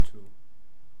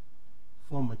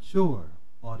for mature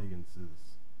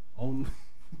audiences only.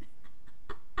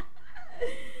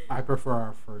 I prefer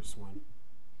our first one.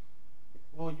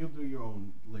 Well, you'll do your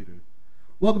own later.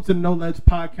 Welcome to the No Ledge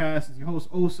Podcast. It's your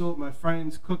host, Oso, my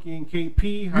friends, Cookie and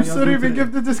KP. How you still didn't even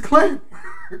give the disclaimer.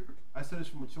 I said it's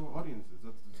for mature audiences.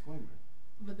 That's the disclaimer.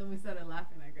 But then we started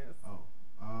laughing, I guess. Oh.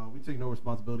 We take no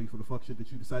responsibility for the fuck shit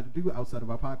that you decide to do outside of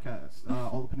our podcast.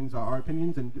 All opinions are our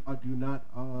opinions and do not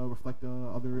reflect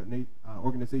other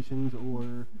organizations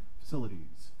or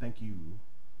facilities. Thank you.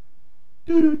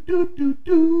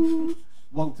 Do.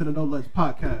 Welcome to the No Ledge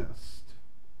Podcast.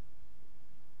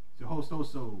 It's your host,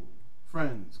 Oso,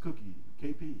 friends, Cookie,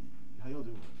 KP. How y'all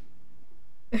doing?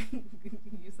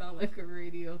 You sound like a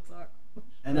radio talk.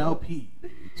 NLP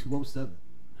 207.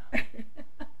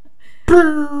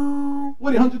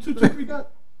 1-800-223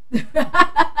 got.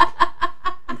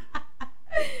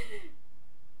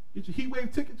 Get your heat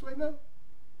wave tickets right now.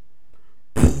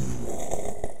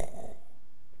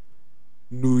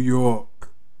 New York.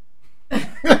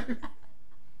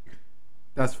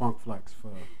 That's Funk Flex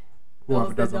for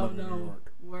whoever doesn't live in New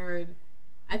York. Word.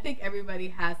 I think everybody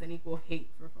has an equal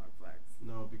hate for Funk Flex.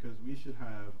 No, because we should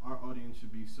have, our audience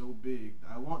should be so big.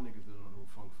 I want niggas that don't know who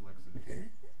Funk Flex is.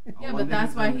 Yeah, but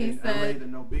that's why he said. LA to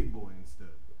know Big Boy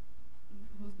instead.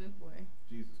 Who's Big Boy?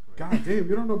 Jesus Christ. God damn,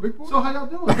 you don't know Big Boy? So how y'all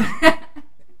doing?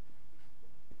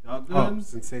 Y'all good? Oh,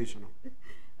 sensational.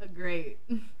 Great.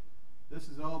 This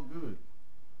is all good.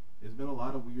 There's been a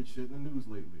lot of weird shit in the news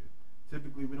lately.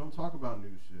 Typically, we don't talk about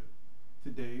news shit.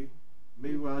 Today,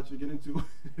 maybe we'll actually get into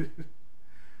it.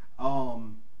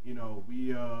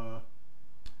 We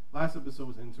last episode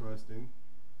was interesting,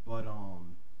 but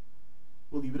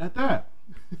we'll leave it at that.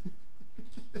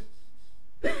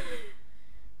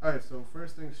 Alright, so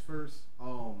first things first,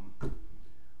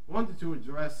 wanted to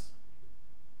address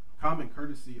common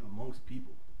courtesy amongst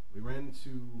people. We ran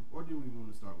into, or do we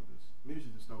want to start with this? Maybe we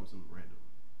should just start with something random.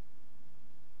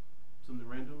 Something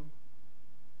random?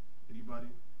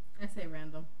 Anybody? I say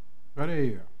random. Oh, there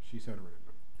you go. She said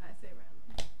random. I say random.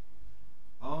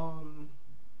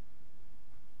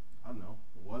 I don't know.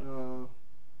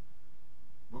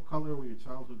 What color were your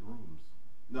childhood rooms?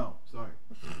 No, sorry.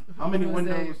 How many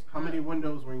windows? How many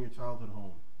windows were in your childhood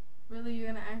home? Really, you're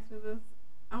gonna ask for this?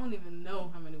 I don't even know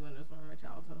how many windows were in my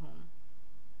childhood home.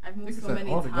 I've moved so many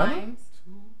times.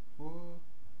 2, 4,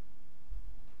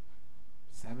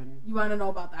 7. You want to know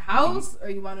about the house, or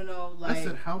you want to know like? I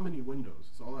said how many windows.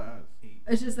 That's all I asked. 8.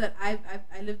 It's just that I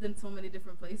lived in so many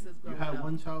different places growing You had up.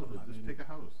 one childhood. Just pick a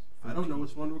house. 13. I don't know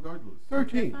which one, regardless.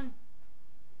 13. Okay, fine.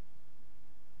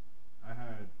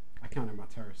 I counted my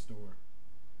terrace door.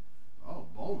 Oh,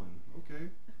 bowling.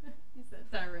 Okay. You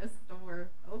said terrace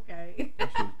door. Okay.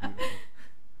 That shit was beautiful. I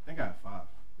think I had 5.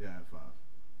 Yeah, I had 5.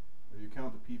 If you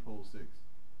count the peephole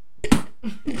 6.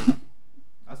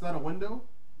 That's not a window?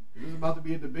 Is this about to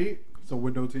be a debate? It's a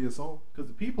window to your soul. Because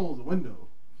the peephole is a window.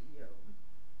 Yo.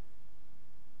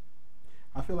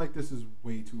 I feel like this is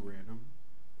way too random.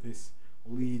 This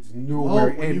leads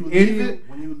nowhere.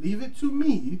 When you leave it to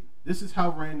me, this is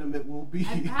how random it will be.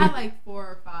 I had like 4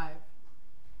 or 5.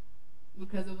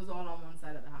 Because it was all on one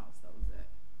side of the house. That was it.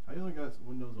 I only got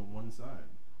windows on one side.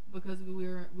 Because we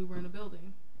were in a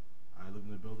building. I lived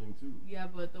in a building too. Yeah,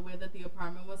 but the way that the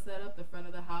apartment was set up, the front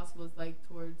of the house was like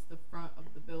towards the front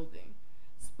of the building.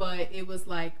 But it was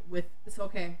like it's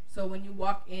okay. So when you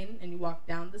walk in and you walk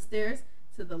down the stairs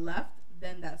to the left,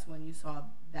 then that's when you saw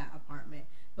that apartment.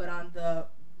 But on the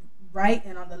right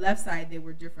and on the left side, they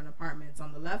were different apartments.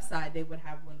 On the left side, they would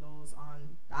have windows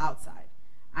on the outside.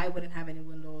 I wouldn't have any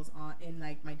windows in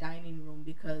like my dining room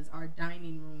because our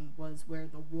dining room was where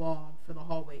the wall for the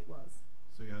hallway was.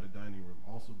 So you had a dining room,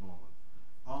 also balling.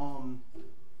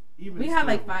 We had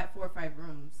like 4 or 5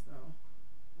 rooms, so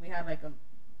we had like a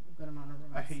good amount of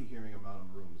rooms. I hate hearing amount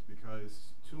of rooms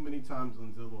because too many times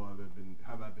on Zillow I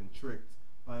been tricked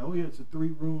by, oh yeah, it's a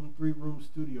 3-room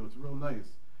studio, it's real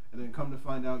nice, and then come to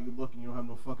find out you look and you don't have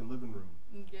no fucking living room.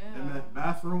 Yeah. And that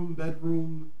bathroom,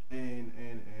 bedroom, and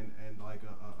like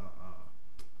a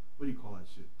what do you call that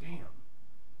shit? Damn.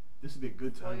 This would be a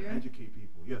good time to educate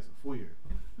people. Yes, a foyer.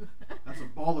 That's a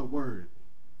baller word.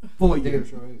 Foyer. Damn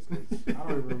sure is. I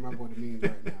don't even remember what it means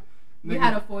right now. We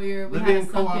had a foyer. We had a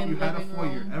sunken you had a living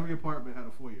foyer. room. Every apartment had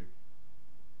a foyer.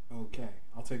 Okay,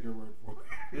 I'll take your word for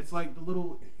it. It's like the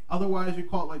little. Otherwise, you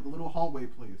call it like the little hallway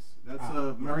place. That's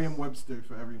Merriam-Webster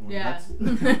for everyone. Yeah.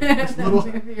 That's little.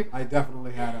 I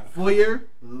definitely had a foyer,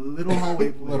 little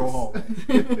hallway place. Little hallway.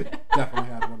 Definitely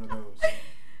had one of those.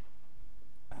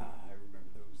 I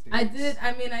remember those days.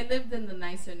 I lived in the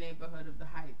nicer neighborhood of the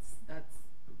Heights. That's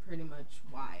pretty much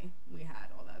why we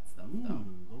had all that stuff, though.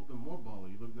 A little bit more baller.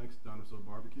 You lived next to Dinosaur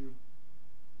Barbecue?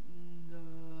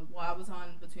 I was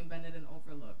on between Bennett and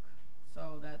Overlook,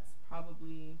 so that's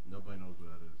probably. Nobody knows what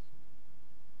that is.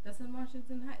 That's in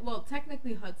Washington Heights. Well,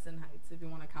 technically Hudson Heights, if you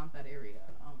want to count that area,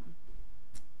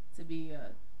 to be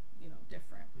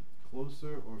different.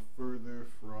 Closer or further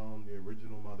from the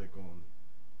original Malecon?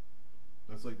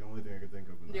 That's like the only thing I could think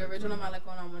of. The original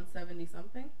Malecon on 170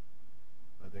 something.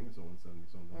 I think it's on 170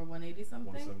 something. Or 180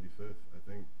 something. 175th, I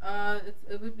think.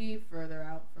 It would be further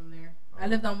out from there. I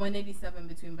lived on 187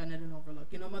 between Bennett and Overlook.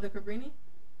 You know Mother Cabrini?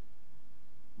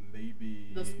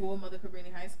 Maybe. The school, Mother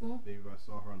Cabrini High School? Maybe I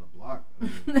saw her on the block. I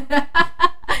mean,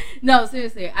 no,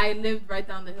 seriously. I lived right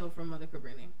down the hill from Mother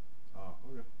Cabrini. Oh,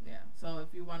 okay. Yeah. So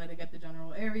if you wanted to get the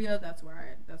general area, that's where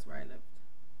I lived.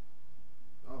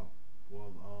 Oh,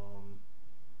 well,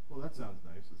 that sounds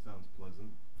nice. It sounds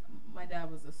pleasant. My dad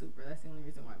was a super. That's the only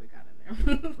reason why we got in there.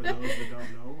 For those that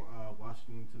don't know,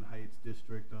 Washington Heights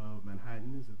district of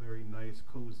Manhattan is a very nice,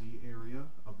 cozy area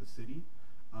of the city.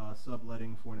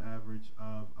 Subletting for an average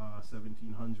of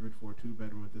 $1,700 for a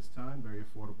 2-bedroom at this time. Very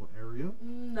affordable area.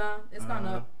 Nah, it's gone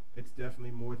up. It's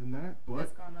definitely more than that. But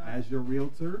It's gone up. as your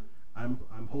realtor, I'm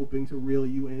hoping to reel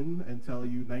you in and tell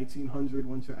you $1,900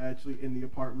 once you're actually in the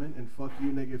apartment, and fuck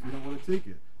you, nigga, if you don't want to take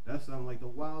it. That sounds like the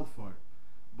wild fart.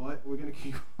 But we're gonna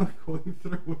keep going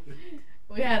through with it.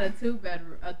 We had a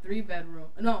 2-bedroom, a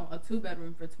 3-bedroom, no, a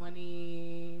 2-bedroom for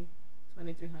 $2,300.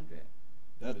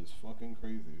 That is fucking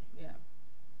crazy. Yeah,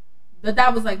 but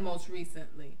that was like most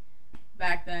recently.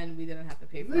 Back then, we didn't have to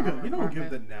pay for our Nigga, you don't give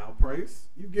the now price.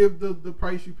 You give the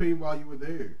price you paid while you were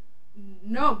there.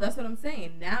 No, that's what I'm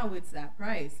saying. Now it's that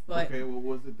price. But okay, what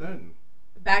was it then?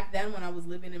 Back then, when I was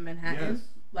living in Manhattan,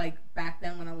 Yes. like back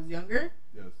then when I was younger,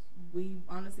 Yes. we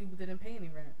honestly didn't pay any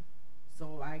rent.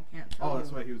 So I can't tell you. Oh,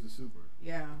 that's why he was a super.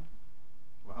 Yeah.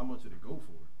 Well, how much did it go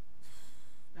for?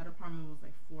 That apartment was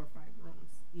like 4 or 5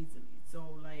 rooms easily.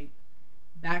 So like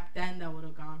back then, that would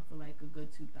have gone for like a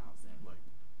good 2,000. Like,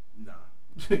 nah.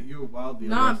 You're wildly.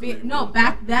 No,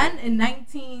 back then in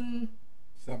 70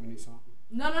 something.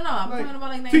 No. I'm talking about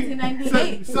like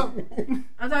 1998.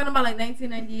 I'm talking about like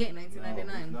 1998, 1999.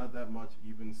 No, it's not that much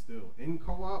even still. In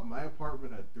co-op, my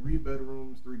apartment had 3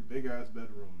 bedrooms, 3 big-ass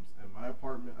bedrooms. And my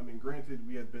apartment, I mean, granted,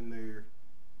 we had been there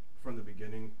from the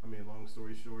beginning. I mean, long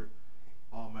story short,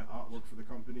 my aunt worked for the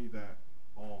company that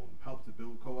helped to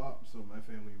build co-op. So my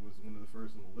family was one of the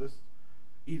first on the list.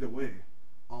 Either way,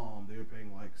 they were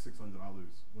paying like $600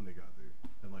 when they got there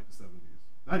in like the 70s.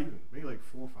 Not even, maybe like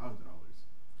 $400 or $500.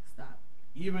 Stop.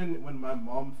 Even when my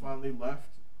mom finally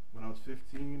left, when I was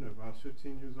 15, or when I was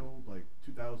 15 years old, like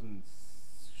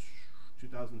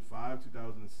 2005,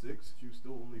 2006, she was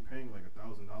still only paying like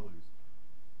 $1,000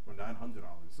 or $900,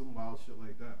 some wild shit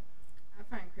like that. I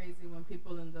find crazy when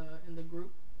people in the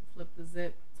group flip the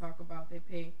zip, talk about they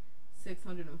pay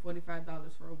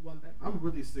 $645 for a 1-bedroom. I'm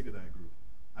really sick of that group,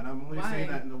 and I'm only saying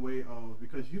that in the way of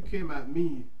because you came at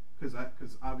me because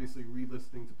obviously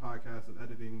re-listening to podcasts and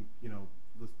editing,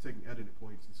 taking edited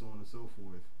points and so on and so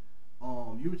forth.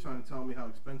 You were trying to tell me how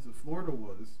expensive Florida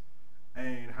was,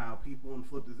 and how people in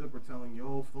Flip the Zip were telling you,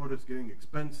 oh, Florida's getting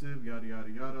expensive, yada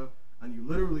yada yada, and you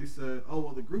literally said, oh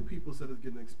well, the group people said it's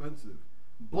getting expensive,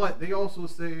 but they also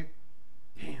say,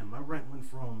 damn, my rent went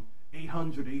from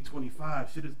 $800 to $825.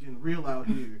 Shit is getting real out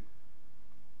here.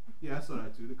 Yeah, I saw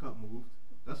that too. The cup moved.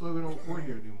 That's why we don't record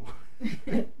here anymore.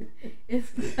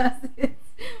 It's because it's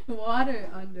water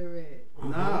under it.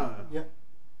 Nah. Yeah.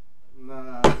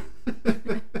 Nah.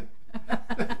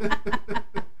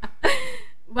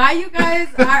 Why you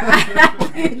guys are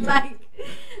acting like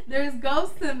there's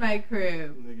ghosts in my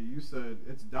crib? Nigga, you said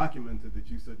it's documented that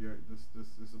you said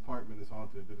this apartment is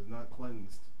haunted. It is not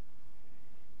cleansed.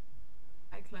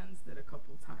 I cleansed it a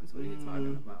couple times. What are you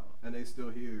talking about? And they still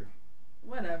here.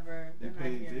 Whatever. They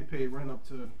paid rent up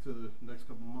to the next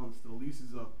couple months. The lease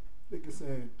is up. Like I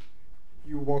said,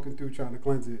 you were walking through trying to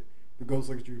cleanse it. The ghost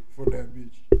looked at you for that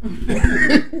bitch.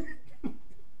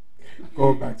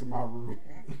 Going back to my room.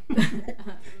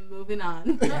 Moving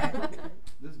on.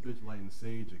 This bitch lighting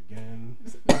sage again.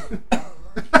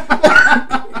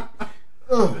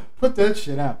 Ugh, put that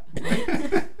shit out.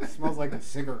 It smells like a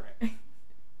cigarette.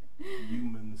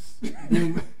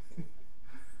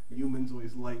 Humans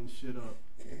always lighting shit up.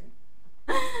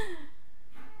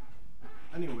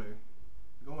 Anyway,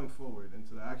 going forward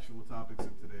into the actual topics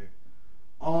of today.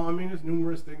 I mean, there's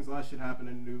numerous things. A lot of shit happened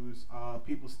in the news.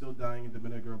 People still dying in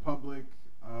Dominican Republic.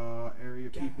 Area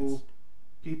people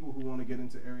who want to get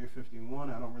into Area 51.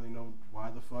 I don't really know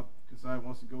why the fuck Kasai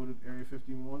wants to go to Area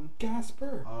 51.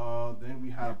 Gasper. Then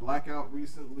we had a blackout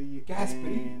recently. Gasper.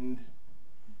 And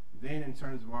then in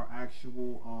terms of our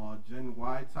actual Gen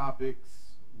Y topics,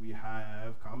 we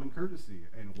have common courtesy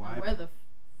and why. Where the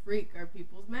freak are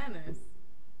people's manners.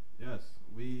 Yes,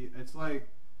 it's like,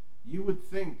 you would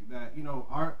think that,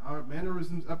 our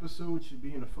mannerisms episode should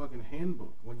be in a fucking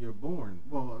handbook when you're born.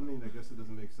 Well, I mean, I guess it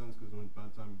doesn't make sense because by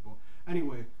the time you're born.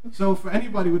 Anyway, so for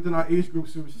anybody within our age group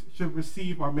should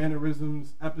receive our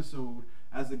mannerisms episode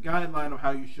as a guideline of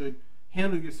how you should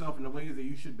handle yourself in the ways that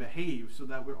you should behave, so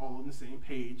that we're all on the same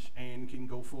page and can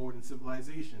go forward in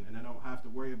civilization, and I don't have to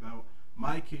worry about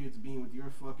my kids being with your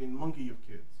fucking monkey of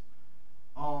kids.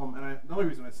 The only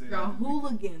reason I say Y'all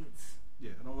hooligans.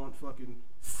 Yeah, I don't want fucking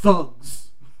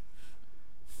thugs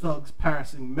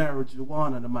passing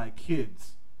marijuana to my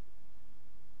kids.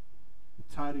 I'm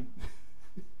tired of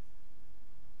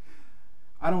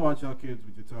I don't want y'all kids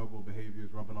with your terrible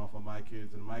behaviors rubbing off on my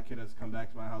kids, and my kid has come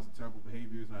back to my house with terrible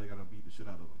behaviors, and I gotta beat the shit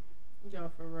out of them. Yo,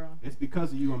 for real. It's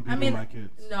because of you I'm beating my kids.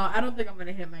 No, I don't think I'm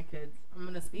gonna hit my kids. I'm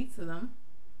gonna speak to them,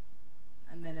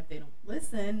 and then if they don't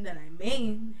listen, then I may hit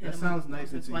them. That sounds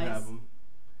nice until you have them.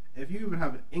 If you even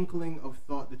have an inkling of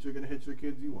thought that you're gonna hit your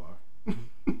kids, you are.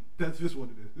 That's just what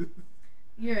it is.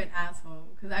 You're an asshole,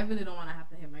 because I really don't want to have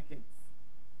to hit my kids.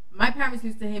 My parents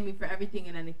used to hit me for everything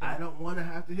and anything. I don't want to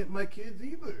have to hit my kids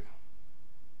either.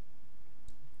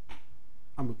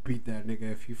 I'm gonna beat that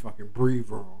nigga if you fucking breathe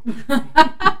wrong.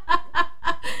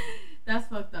 That's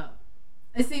fucked up.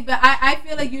 See, but I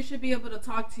feel like you should be able to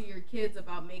talk to your kids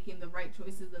about making the right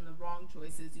choices and the wrong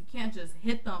choices. You can't just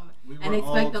hit them and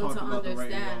expect them to understand. The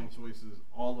right and wrong choices,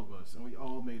 all of us, and we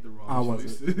all made the wrong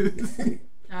choices.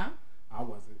 Huh? I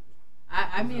wasn't.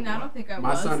 I mean, I don't think I was.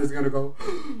 My son is gonna go,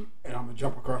 and I'm gonna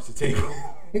jump across the table.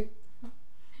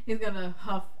 He's gonna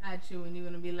huff at you, and you're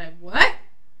gonna be like, "What?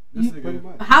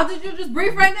 How did you just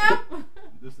breathe right now?"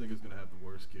 This nigga's gonna have the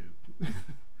worst kid.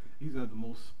 He's got the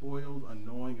most spoiled,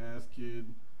 annoying ass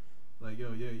kid. Like,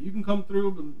 yo, yeah, you can come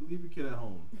through, but leave your kid at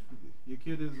home. Your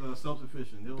kid is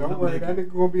self-sufficient. Don't worry, that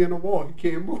nigga gonna be in the wall. He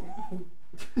can't move.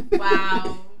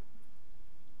 Wow.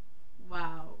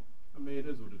 I mean, it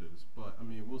is what it is, but I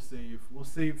mean, we'll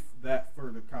save that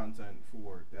further content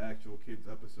for the actual kids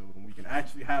episode, and we can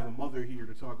actually have a mother here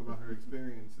to talk about her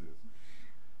experiences.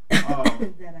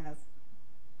 That ass.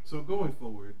 So going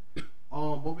forward,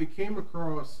 what we came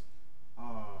across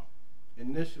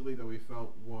initially that we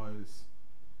felt was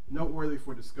noteworthy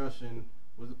for discussion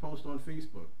was a post on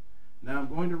Facebook. Now I'm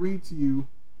going to read to you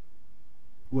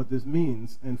what this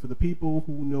means, and for the people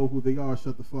who know who they are,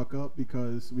 shut the fuck up,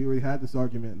 because we already had this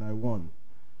argument and I won.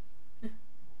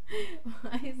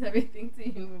 Why is everything to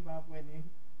you about winning?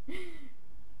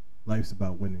 Life's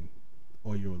about winning,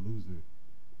 or you're a loser.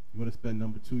 You want to spend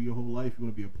number 2 your whole life? You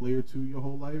want to be a player 2 your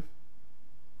whole life?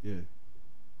 Yeah.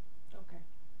 Okay.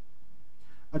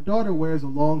 A daughter wears a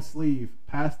long sleeve,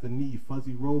 past the knee,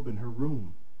 fuzzy robe in her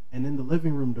room, and in the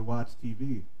living room to watch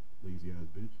TV. Lazy ass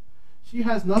bitch. She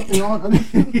has nothing on. Alright,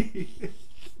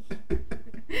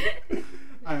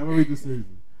 I'm gonna read this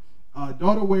seriously.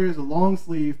 Daughter wears a long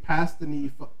sleeve, past the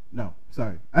knee. No,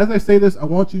 sorry. As I say this, I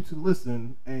want you to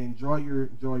listen and draw your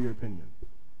opinion.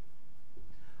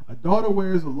 A daughter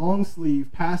wears a long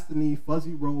sleeve, past the knee,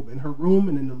 fuzzy robe in her room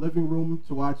and in the living room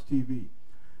to watch TV.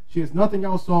 She has nothing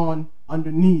else on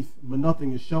underneath, but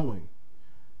nothing is showing.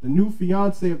 The new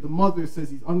fiance of the mother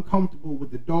says he's uncomfortable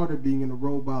with the daughter being in the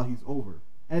robe while he's over.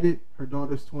 Edit, her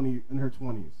daughter's in her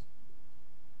 20s.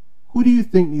 Who do you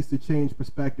think needs to change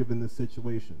perspective in this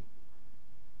situation?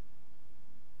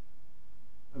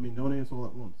 I mean, don't answer all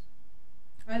at once.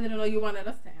 I didn't know you wanted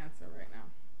us to answer right now.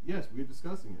 Yes, we're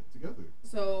discussing it together.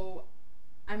 So,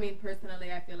 I mean,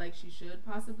 personally, I feel like she should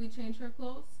possibly change her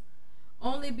clothes.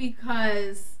 Only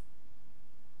because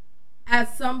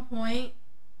at some point,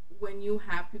 when you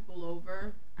have people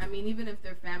over, I mean, even if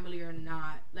they're family or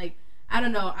not, like, I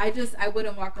don't know, I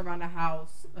wouldn't walk around the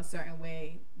house a certain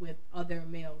way with other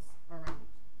males around.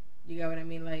 You get what I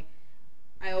mean? Like,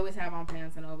 I always have on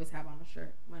pants and I always have on a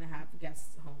shirt when I have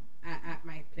guests home at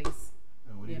my place.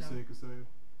 And what do you say, Kasaya?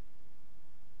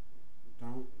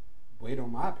 Don't wait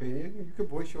on my opinion. You can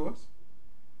voice yours.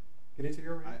 Get into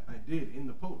your opinion. I did in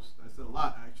the post. I said a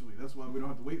lot, actually. That's why we don't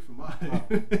have to wait for mine. Oh,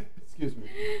 excuse me.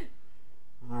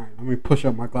 All right, let me push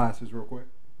up my glasses real quick.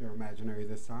 They're imaginary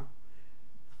this time.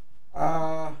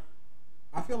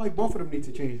 I feel like both of them need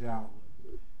to change their outlook.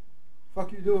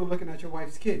 Fuck you doing looking at your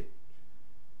wife's kid?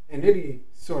 In any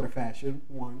sort of fashion,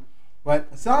 one. But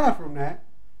aside from that,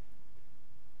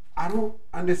 I don't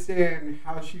understand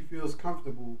how she feels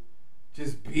comfortable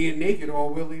just being naked all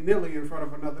willy-nilly in front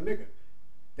of another nigga.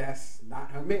 That's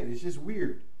not her man. It's just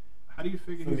weird. How do you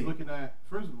figure he's looking at,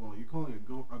 first of all, you're calling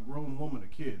a grown woman a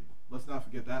kid. Let's not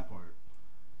forget that part.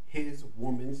 His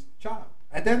woman's child.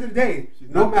 At the end of the day,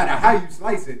 no matter how you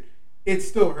slice it, it's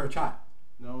still her child.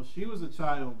 No, she was a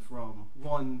child from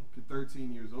 1 to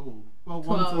 13 years old. Well,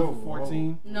 1 12. to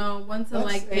 14. No, 1 to That's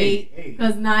like 8. 8.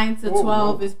 Because 9 to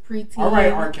 12 is preteen. All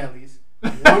right, R. Kelly's.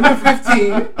 1 to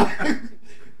 15.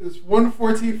 It's 1 to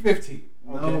 14, 15.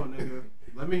 Okay. No, nigga.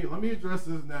 Let me address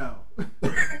this now.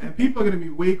 And people are gonna be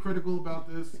way critical about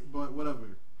this, but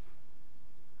whatever.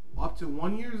 Up to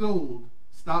 1 year old,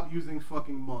 stop using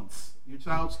fucking months. Your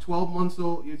child's 12 months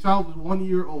old. Your child is 1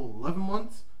 year old. 11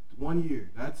 months, 1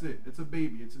 year. That's it. It's a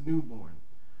baby. It's a newborn.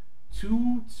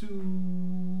 2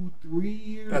 to 3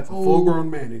 years old. That's a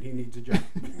full-grown man, and he needs a job.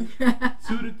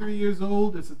 2 to 3 years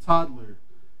old, it's a toddler.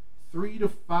 3 to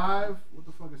 5, what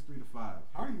the fuck is 3 to 5?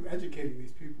 How are you educating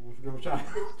these people with no child?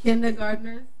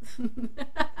 Kindergartners. You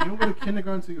don't go to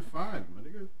kindergarten until you're 5, my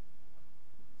nigga.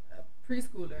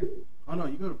 Preschooler. Oh no,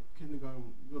 you go to kindergarten.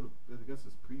 You go to, I guess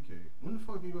it's pre-K. When the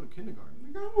fuck do you go to kindergarten?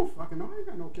 I don't fucking know. I ain't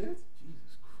got no kids.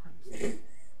 Jesus Christ.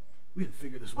 We had to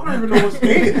figure this one I out. don't even know what's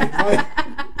dating.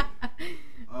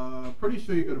 Pretty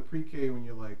sure you go to pre-K when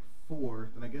you're like 4.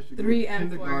 Then I guess you go 3 to and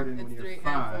 4. kindergarten It's when 3 you're and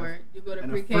 5. 4. You go to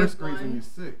And pre-K the first grade 1. when you're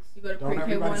 6. You go to Don't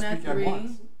pre-K 1 at 3.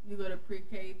 Once. You go to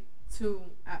pre-K 2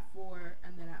 at 4,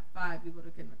 and then at 5 you go to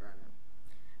kindergarten.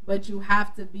 But you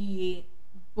have to be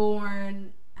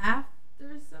born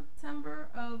after September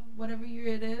of whatever year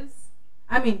it is.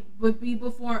 I mean, would be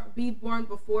born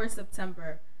before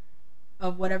September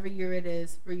of whatever year it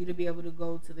is for you to be able to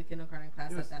go to the kindergarten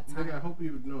class at that time. Nigga, I hope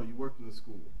you would know you worked in the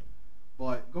school.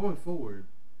 But going forward,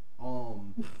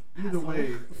 either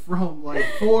way, from like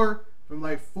 4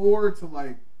 to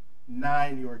like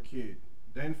 9 you're a kid.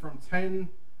 Then from 10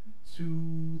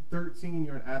 to 13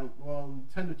 you're an adult. Well,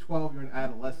 10 to 12 you're an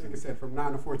adolescent. Like I said, from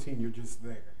 9 to 14 you're just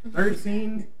there.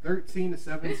 13 to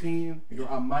 17 you're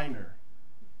a minor.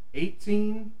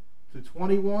 18 to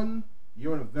 21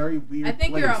 you're in a very weird place. I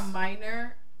think you're a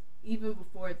minor even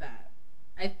before that.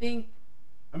 I think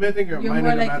you're a minor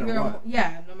no matter what.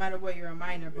 Yeah, no matter what, you're a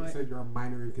minor. They But said you're a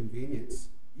minor inconvenience.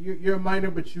 You're a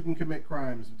minor, but you can commit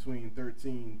crimes between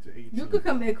 13 to 18. You could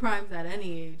commit crimes at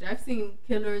any age. I've seen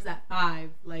killers at 5.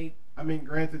 Like, I mean,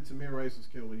 granted, Tamir Rice was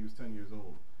killed when he was 10 years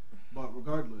old. But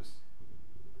regardless.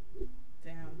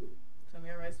 damn,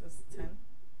 Tamir Rice was 10.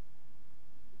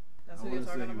 That's I what you're want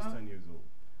to say talking he was about? 10 years old.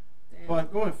 Damn.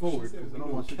 But going forward, because I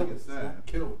don't want shit to get It's sad. not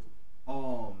killed.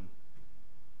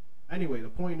 Anyway, the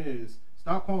point is,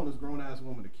 stop calling this grown-ass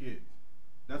woman a kid.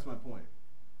 That's my point.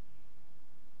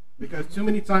 Because too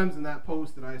many times in that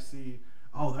post that I see,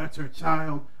 oh, that's her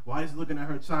child. Why is he looking at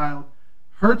her child?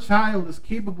 Her child is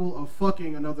capable of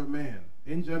fucking another man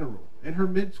in general. In her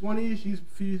mid-20s,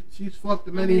 she's fucked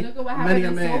many, look at what many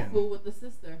happened a in man. Soul Food with the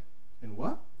sister. In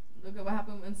what? Look at what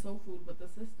happened in Soul Food with the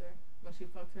sister when she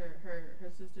fucked her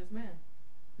sister's man.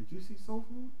 Did you see Soul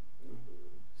Food?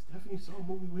 Stephanie saw a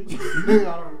movie with you.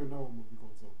 I don't even know a movie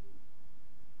called Soul Food.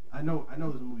 I know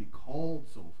there's a movie called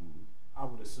Soul Food. I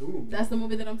would assume. That's the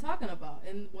movie that I'm talking about.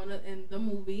 In the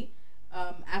movie,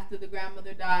 after the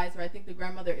grandmother dies, or I think the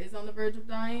grandmother is on the verge of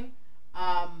dying,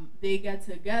 they get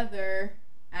together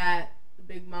at the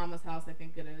Big Mama's house, I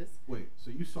think it is. Wait,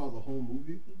 so you saw the whole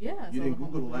movie? Yeah. You didn't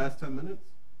Google the last 10 minutes?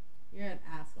 You're an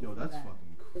asshole. Yo, that's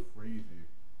fucking crazy.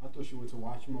 I thought she went to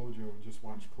Watch Mojo and just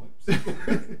watched clips.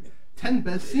 10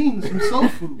 best scenes from Soul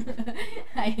Food.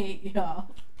 I hate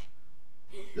y'all.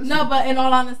 But in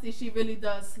all honesty, she really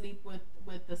does sleep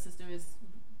with the sister's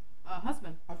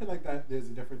husband. I feel like that there's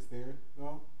a difference there,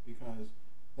 though, because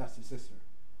that's the sister.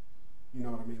 You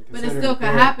know what I mean? But it still could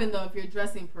happen, though, if you're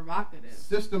dressing provocative.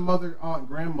 Sister, mother, aunt,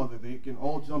 grandmother, they can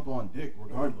all jump on dick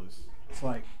regardless. It's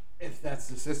like, if that's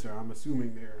the sister, I'm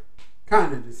assuming they're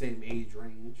kind of the same age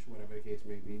range, whatever the case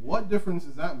may be. What difference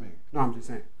does that make? No, I'm just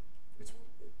saying. It's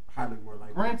highly more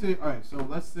likely. Granted, alright, so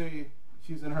let's say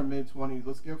she's in her mid-20s.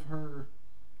 Let's give her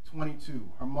 22.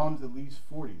 Her mom's at least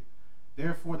 40.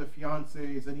 Therefore, the fiance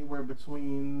is anywhere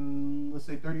between, let's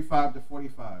say, 35 to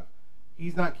 45.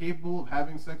 He's not capable of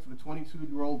having sex with a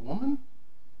 22-year-old woman?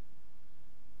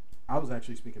 I was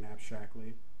actually speaking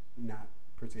abstractly, not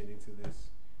pertaining to this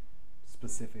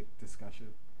specific discussion.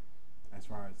 As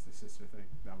far as the sister thing,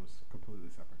 that was completely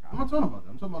separate. I'm not talking about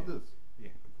that. I'm talking about this. Yeah,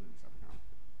 completely separate.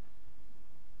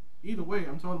 Either way,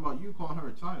 I'm talking about you calling her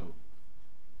a child.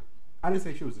 I didn't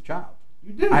say she was a child.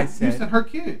 You did. You said her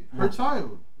kid, her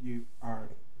child. You are.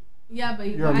 Yeah, but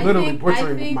you're literally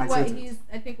butchering my sentence.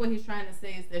 I think what he's trying to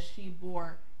say is that she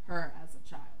bore her as a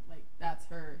child. Like that's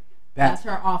her. That's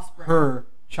her offspring. Her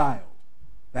child.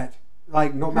 That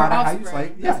like no matter how you say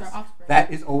it, yes,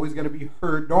 that is always going to be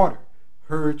her daughter,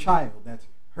 her child. That's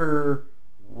her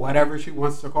whatever she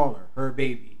wants to call her, her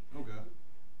baby. Okay.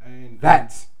 And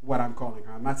that's what I'm calling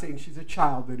her. I'm not saying she's a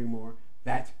child anymore.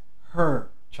 That's her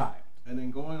child. And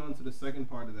then going on to the second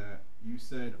part of that, you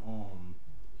said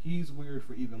he's weird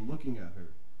for even looking at her.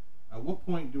 At what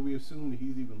point do we assume that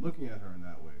he's even looking at her in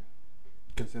that way?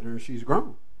 Considering she's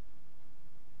grown.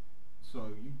 So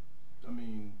I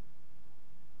mean,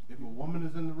 if a woman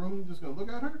is in the room, you just gonna look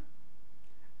at her?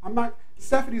 I'm not.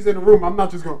 Stephanie's in the room. I'm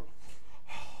not just going.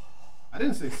 I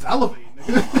didn't say salivate,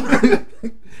 nigga.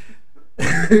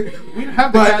 We didn't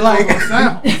have to catch all those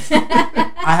sounds.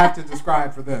 I have to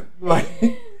describe for them. Like,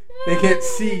 they can't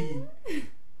see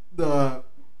the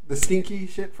stinky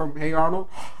shit from Hey Arnold.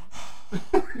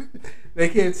 They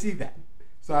can't see that.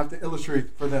 So I have to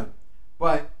illustrate for them.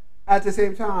 But at the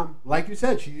same time, like you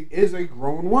said, she is a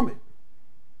grown woman.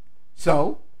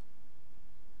 So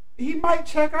he might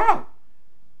check out.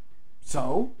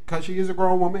 So, because she is a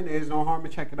grown woman, there's no harm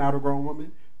in checking out a grown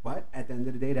woman. But at the end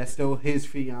of the day, that's still his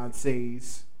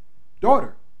fiance's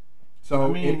daughter. So,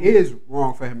 I mean, it is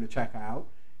wrong for him to check out.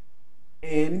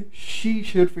 And she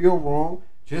should feel wrong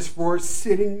just for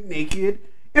sitting naked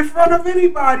in front of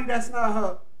anybody that's not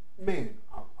her man.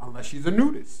 Unless she's a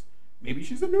nudist. Maybe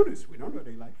she's a nudist. We don't know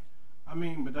their life. I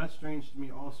mean, but that's strange to me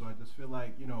also. I just feel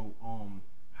like,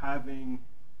 having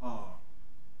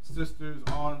sisters,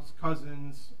 aunts,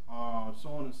 cousins, so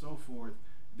on and so forth,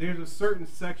 there's a certain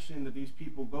section that these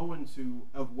people go into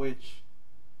of which,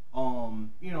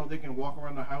 they can walk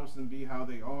around the house and be how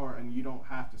they are, and you don't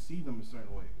have to see them a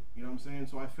certain way. You know what I'm saying?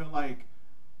 So I feel like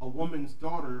a woman's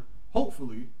daughter,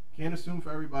 hopefully, can't assume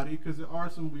for everybody because there are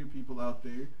some weird people out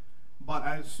there, but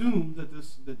I assume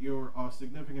that your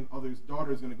significant other's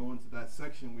daughter is going to go into that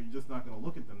section where you're just not going to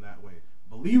look at them that way.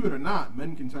 Believe it or not,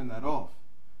 men can turn that off.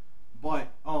 But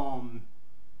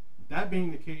that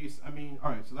being the case, I mean,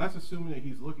 all right, so that's assuming that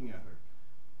he's looking at her.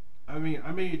 I mean,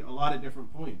 I made a lot of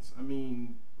different points. I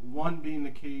mean, one being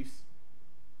the case,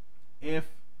 if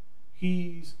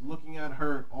he's looking at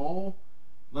her at all,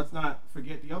 let's not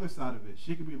forget the other side of it.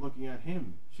 She could be looking at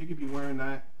him. She could be wearing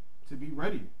that to be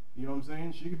ready. You know what I'm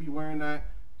saying? She could be wearing that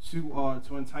to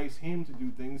entice him to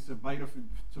do things,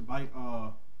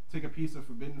 take a piece of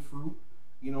forbidden fruit.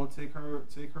 Take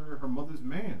her mother's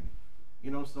man.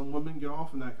 Some women get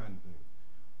off on that kind of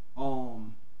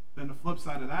thing. Then the flip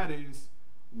side of that is,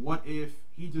 what if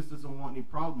he just doesn't want any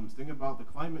problems? Think about the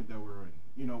climate that we're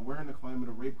in. We're in a climate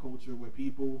of rape culture where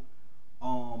people,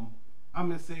 I'm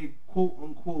going to say, quote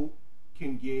unquote,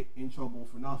 can get in trouble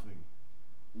for nothing.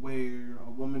 Where a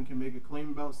woman can make a claim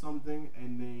about something,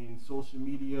 and then social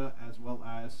media, as well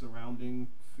as surrounding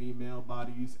female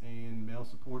bodies and male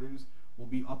supporters, will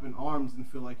be up in arms and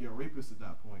feel like you're a rapist at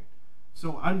that point.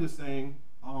 So I'm just saying,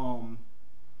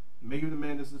 maybe the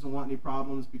man just doesn't want any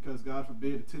problems because, God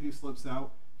forbid, a titty slips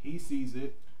out, he sees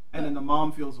it, and then the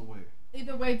mom feels away.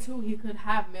 Either way, too, he could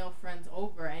have male friends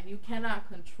over, and you cannot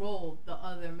control the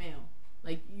other male.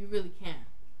 Like, you really can't.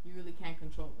 You really can't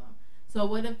control them. So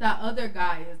what if that other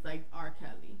guy is like R.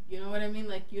 Kelly? You know what I mean?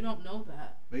 Like, you don't know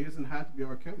that. But he doesn't have to be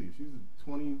R. Kelly. She's a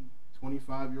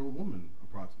 25-year-old woman,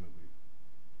 approximately.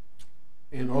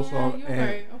 And also, you're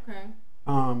right.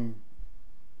 Okay.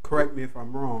 Correct me if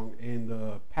I'm wrong. In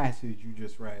the passage you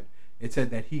just read, it said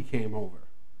that he came over.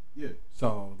 Yeah.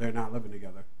 So they're not living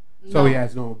together. No. So he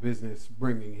has no business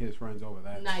bringing his friends over.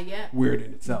 That's not yet. Weird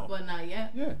in itself. But not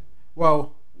yet. Yeah.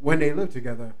 Well, when they live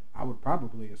together, I would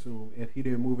probably assume if he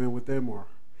didn't move in with them, or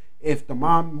if the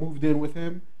mom moved in with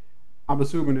him, I'm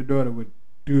assuming the daughter would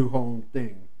do her own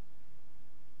thing.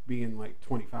 Being like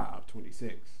 25,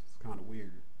 26. It's kind of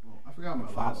weird. Well, I forgot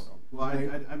my last. Well,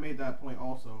 I made that point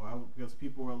also because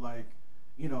people were like,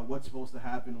 what's supposed to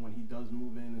happen when he does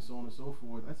move in and so on and so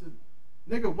forth. I said,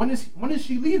 nigga, when is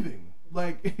she leaving?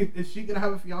 Like, is she gonna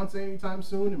have a fiance anytime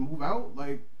soon and move out?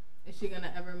 Like, is she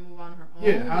gonna ever move on her own?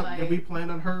 Yeah, did we plan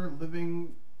on her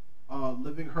living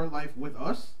her life with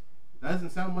us? That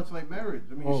doesn't sound much like marriage.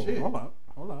 I mean, shit. Hold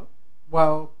up.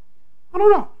 Well, I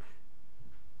don't know.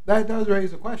 That does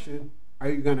raise a question. Are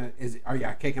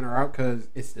y'all kicking her out because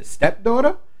it's the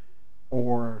stepdaughter,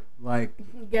 or like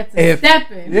gets a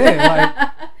stepping? Yeah,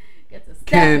 like gets a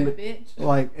stepping, bitch.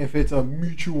 Like if it's a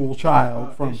mutual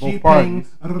child from both Is parties.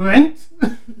 she paying rent?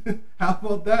 How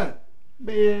about that?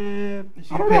 Man, is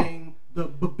she paying the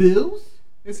bills?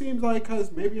 It seems like,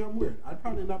 because maybe I'm weird. I'd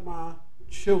probably let my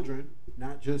children,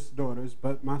 not just daughters,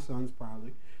 but my sons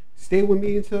probably, stay with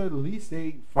me until at least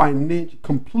they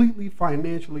completely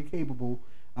financially capable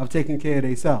of taking care of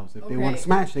themselves. If they want to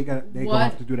smash, they gonna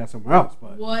have to do that somewhere else.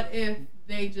 But what if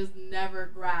they just never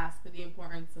grasp the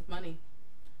importance of money?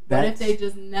 What if they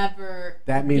just never?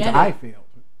 That means I failed.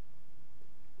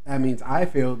 That means I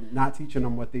failed not teaching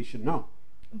them what they should know.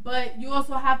 But you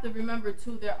also have to remember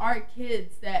too, there are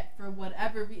kids that for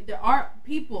whatever there are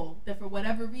people that for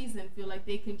whatever reason feel like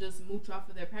they can just mooch off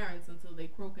of their parents until they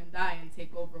croak and die and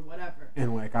take over whatever.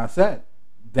 And like I said,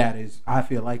 I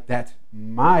feel like that's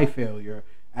my failure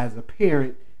as a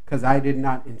parent because I did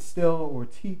not instill or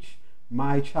teach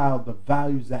my child the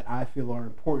values that I feel are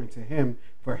important to him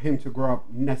for him to grow up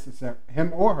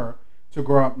him or her to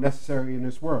grow up necessary in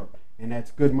this world. And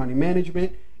that's good money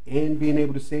management and being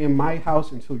able to stay in my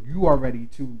house until you are ready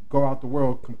to go out the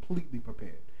world completely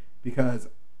prepared. Because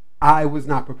I was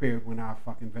not prepared when I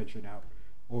fucking ventured out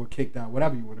or kicked out,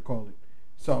 whatever you want to call it.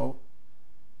 So,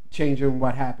 changing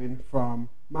what happened from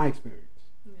my experience.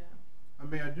 Yeah. I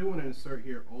mean, I do want to insert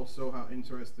here also how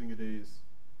interesting it is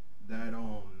that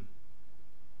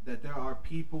that there are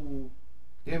people.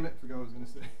 Damn it! I forgot what I was gonna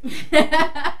say.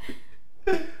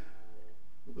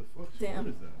 What the fuck? Damn. What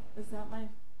is that? Is that my?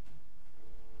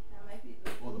 That might be the.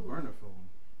 Oh, the burner phone.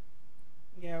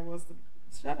 Yeah, it was the.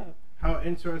 Shut up. How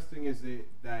interesting is it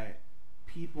that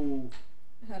people?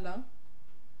 Hello.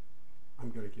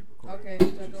 I'm gonna keep recording. Okay,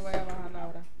 yo te voy a bajar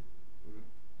ahora.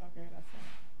 Okay, that's it.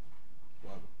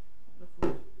 What? The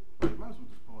food. Wait, might as well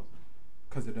just pause it.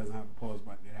 Because it doesn't have a pause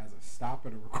button. It has a stop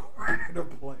and a record and a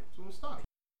play. So we'll stop.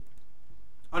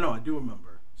 Oh no, I do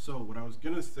remember. So what I was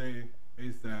gonna say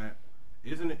is that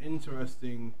isn't it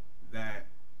interesting that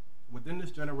within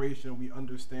this generation we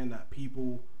understand that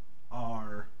people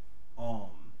are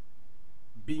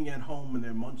being at home and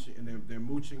they're munching and they're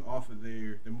mooching off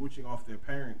their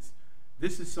parents.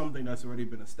 This is something that's already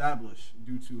been established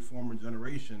due to former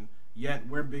generation. Yet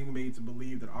we're being made to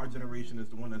believe that our generation is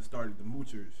the one that started the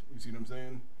moochers. You see what I'm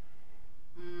saying?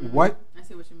 What? I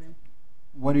see what you mean.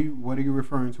 What are you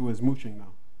referring to as mooching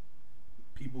now?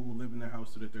 People who live in their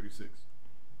house till they're 36.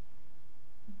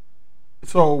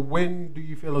 So when do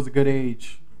you feel is a good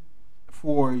age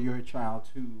for your child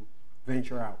to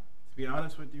venture out? To be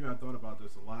honest with you, I thought about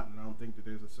this a lot, and I don't think that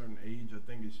there's a certain age. I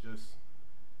think it's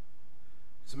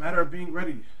a matter of being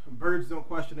ready. Birds don't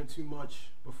question it too much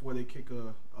before they kick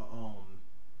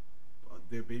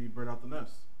their baby bird out the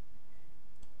nest.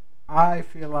 I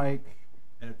feel like,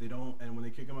 and if they don't, and when they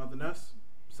kick them out the nest,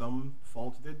 some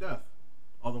fall to their death.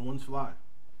 Other ones fly.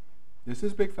 this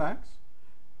is big facts,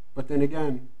 but then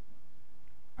again,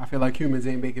 I feel like humans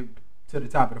ain't make it to the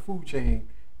top of the food chain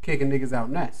kicking niggas out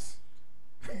nests.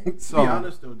 So, to be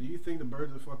honest though, do you think the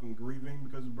birds are fucking grieving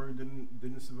because the bird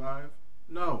didn't survive?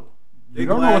 No. You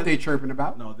don't know what they chirping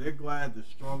about. No, they're glad the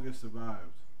strongest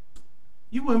survived.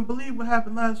 You wouldn't believe what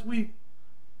happened last week.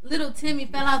 Little Timmy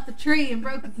fell out the tree and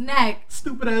broke his neck.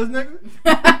 Stupid ass nigga.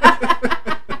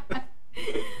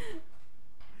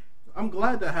 I'm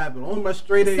glad that happened. Only my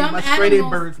straight A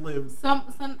birds lived. Some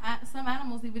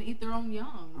animals even eat their own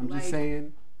young. I'm just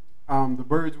saying, the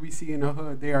birds we see in the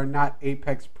hood, they are not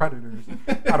apex predators.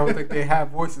 I don't think they have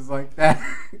voices like that.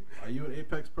 Are you an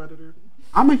apex predator?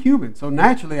 I'm a human, so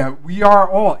naturally we are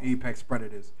all apex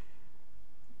predators.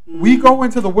 We go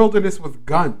into the wilderness with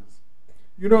guns.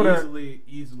 You know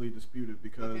easily disputed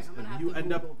because if you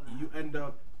end up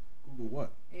Google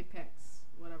what? Apex,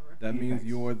 whatever. That Apex. Means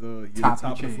you're the top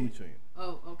of the food chain.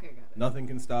 Oh, okay, got it. Nothing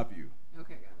can stop you.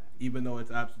 Okay, got it. Even though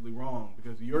it's absolutely wrong,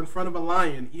 because you're in front of a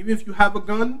lion. Even if you have a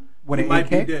gun, you might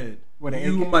be dead.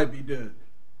 You might be dead.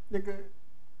 Nigga,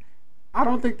 I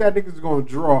don't think that nigga's gonna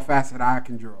draw faster than I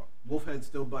can draw. Wolf heads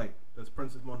still bite. That's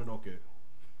Princess Mononoke.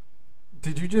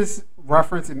 Did you just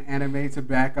reference an anime to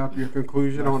back up your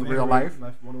conclusion on real life?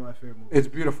 One of my favorite movies. It's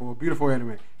beautiful, a beautiful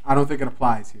anime. I don't think it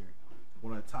applies here.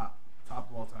 One of the top of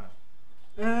all time.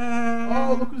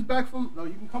 Oh, look who's back from. No,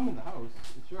 you can come in the house.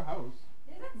 It's your house.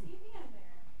 There's a TV in there.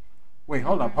 Wait,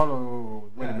 hold up.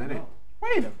 Wait a minute.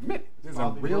 Wait a minute. There's a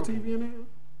real TV in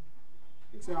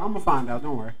there? So I'm gonna find out.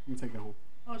 Don't worry. Let me take it home.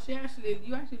 Oh, you actually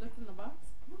looked in the box?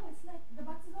 No, it's like the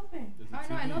box is open.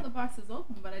 I know the box is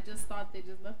open, but I just thought they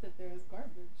just left it there as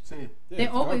garbage. Sam. They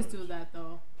always do that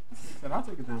though. I said I'll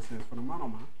take it downstairs for the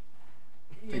mono.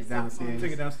 Take it downstairs.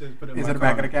 Take it downstairs. Put it in the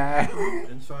back of the cab.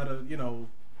 And try to,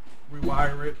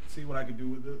 rewire it. See what I can do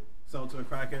with it. Sell it to a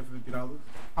crackhead for $50.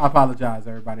 I apologize,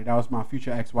 everybody. That was my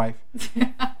future ex-wife.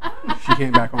 She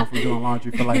came back home from doing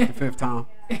laundry for like the 5th time.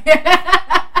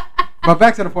 But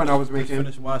back to the point I was making. Just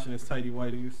finished washing his tighty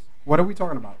whities. What are we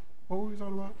talking about? What were we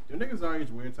talking about? Do niggas our age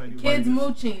wear tighty whities? Kids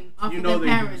mooching off of their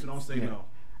parents. Do, so don't say no.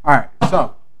 All right.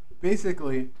 So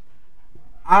basically,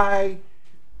 I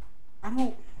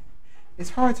don't.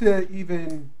 It's hard to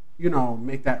even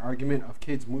make that argument of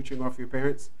kids mooching off your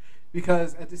parents,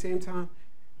 because at the same time,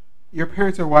 your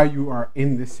parents are why you are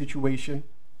in this situation.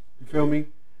 You feel me?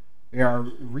 They are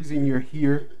the reason you're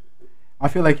here. I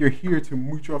feel like you're here to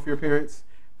mooch off your parents,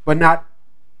 but not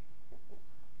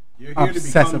You're here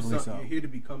obsessively so. so. You're here to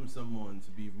become someone to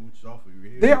be mooched off of.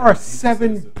 There are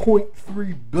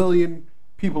 7.3 billion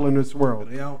people in this world.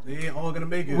 They ain't all gonna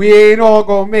make it. We ain't all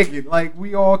gonna make it. Like,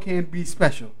 we all can't be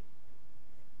special.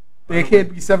 There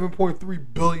can't be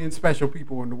 7.3 billion special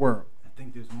people in the world. I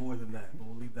think there's more than that, but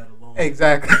we'll leave that alone.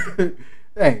 Exactly.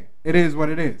 Hey, it is what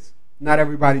it is. Not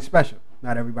everybody's special.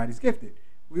 Not everybody's gifted.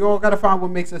 We all gotta find what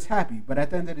makes us happy. But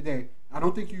at the end of the day, I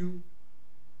don't think you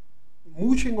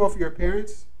mooching off your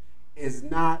parents is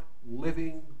not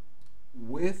living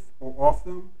with or off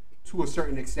them to a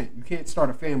certain extent. You can't start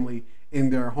a family in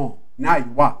their home. Now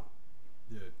you wild.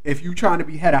 Yeah. If you trying to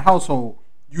be head of household,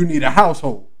 you need a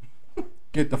household.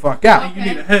 Get the fuck out. Okay. You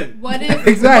need a head. What if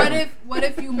exactly. What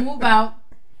if you move out,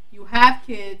 you have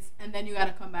kids, and then you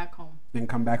gotta come back home? Then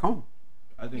come back home.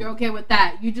 You're okay with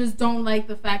that. You just don't like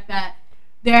the fact that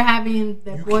they're having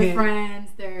their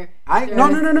boyfriends, their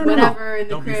whatever in the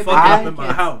don't crib. Be fucked up in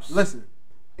my house. Listen,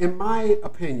 in my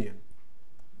opinion,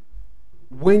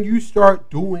 when you start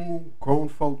doing grown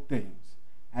folk things,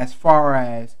 as far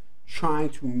as trying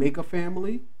to make a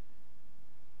family,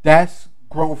 that's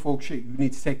grown folk shit. You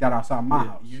need to take that outside my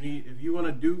house. If you want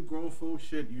to do grown folk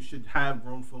shit, you should have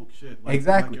grown folk shit.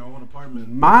 Exactly. Like your own apartment.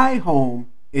 My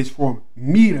home is for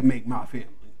me to make my family,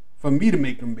 for me to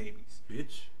make them babies.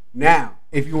 Bitch. Now,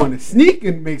 if you want to sneak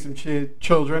and make some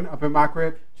children up in my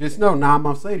crib, just know 9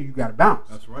 months later you gotta bounce.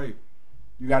 That's right.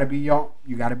 You gotta be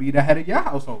the head of your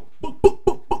household.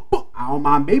 I don't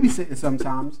mind babysitting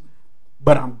sometimes,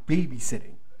 but I'm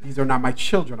babysitting. These are not my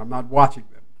children. I'm not watching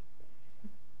them.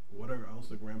 Whatever else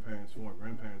the grandparents want.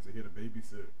 Grandparents are here to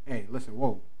babysit. Hey, listen,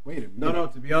 whoa, wait a minute. No.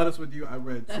 To be honest with you, I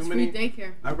read That's too many. free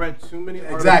daycare. I read too many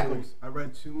articles. Exactly. I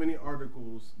read too many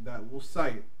articles that will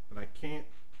cite that I can't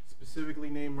specifically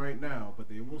name right now, but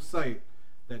they will cite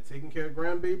that taking care of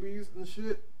grandbabies and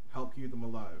shit help keep them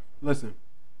alive. Listen,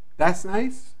 that's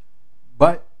nice,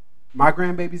 but my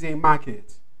grandbabies ain't my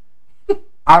kids.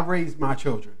 I raised my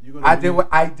children. I did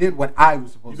what I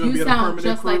was supposed to do. You sound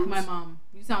just like my mom.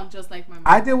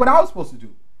 I did what I was supposed to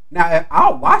do. Now,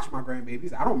 I'll watch my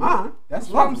grandbabies. I don't mind. That's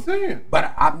what I'm saying.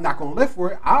 But I'm not going to live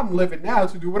for it. I'm living now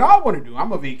to do what I want to do.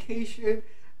 I'm on vacation.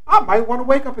 I might want to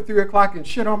wake up at 3 o'clock and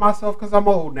shit on myself because I'm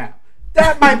old now.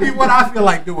 That might be what I feel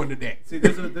like doing today. See,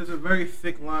 there's a very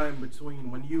thick line between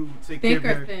when you take care of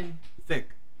your... Thin.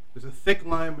 Thick. There's a thick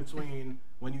line between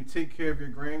when you take care of your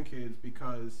grandkids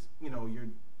because, your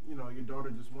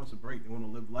daughter just wants a break. They want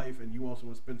to live life, and you also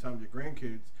want to spend time with your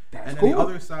grandkids. That's and cool. then the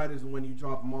other side is when you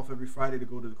drop them off every Friday to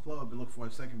go to the club and look for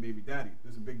a second baby daddy.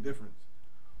 There's a big difference.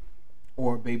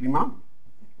 Or baby mama.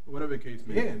 Whatever the case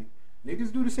may be. Yeah,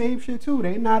 niggas do the same shit too.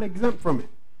 They not exempt from it.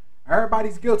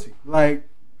 Everybody's guilty. Like,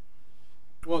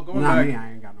 well, going back, me,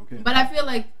 I ain't got no kids. But I feel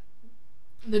like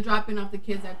the dropping off the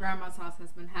kids at grandma's house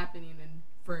has been happening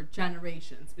for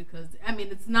generations because,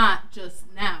 it's not just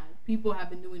now. People have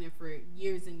been doing it for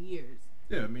years and years.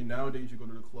 Yeah, nowadays you go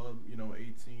to the club,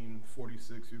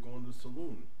 1846, you're going to the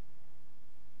saloon.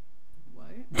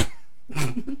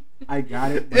 What? I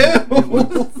got it.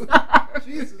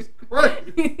 Jesus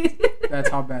Christ. That's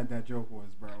how bad that joke was,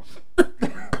 bro.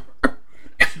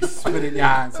 She spit in your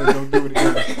eye and said, don't do it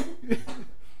again.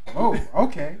 Oh,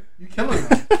 okay. You killing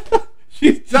her.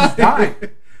 She's dying.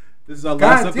 This is our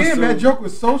last episode. God damn, that joke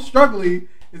was so struggly,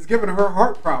 it's giving her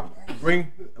heart problems.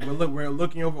 We're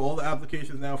looking over all the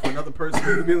applications now for another person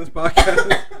to be in this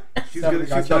podcast. She's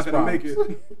not gonna make it.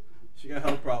 She got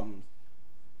health problems.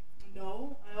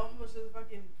 No, I almost just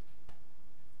fucking.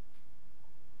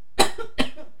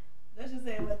 Let's just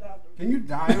say I let out. Can you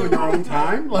die on your own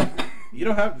time? Like, you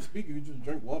don't have to speak. You just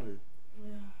drink water.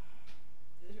 Yeah,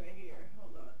 it's right here.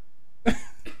 Hold on.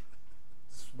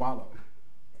 Swallow.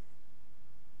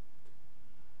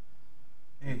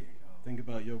 There you go. Think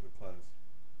about yoga class.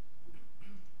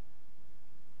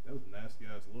 That was a nasty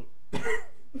ass look.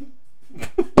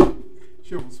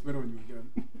 She will spit on you again.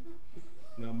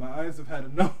 Now my eyes have had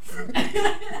enough.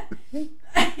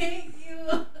 I hate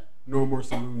you. No more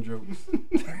saloon jokes.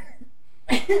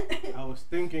 I was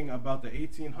thinking about the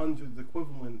 1800s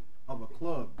equivalent of a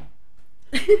club.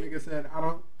 Nigga said, I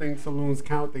don't think saloons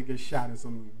count. They get shot in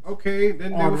saloons. Okay,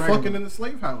 then they were fucking in the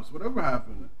slave house. Whatever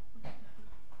happened.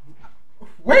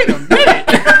 Wait a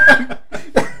minute.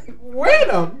 Wait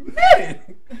a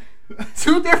minute.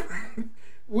 Two different.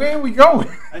 Where are we going?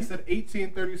 I said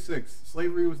 1836.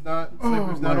 Slavery was not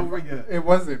over yet. It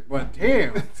wasn't, but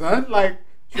damn, son, like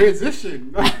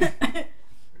transition.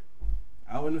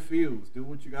 Out in the fields, do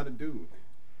what you got to do.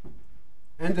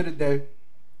 End of the day,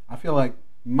 I feel like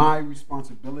my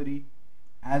responsibility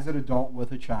as an adult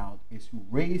with a child is to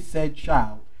raise said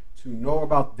child to know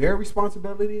about their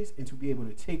responsibilities and to be able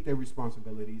to take their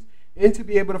responsibilities and to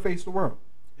be able to face the world.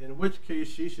 In which case,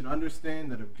 she should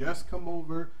understand that if guests come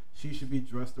over, she should be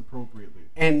dressed appropriately.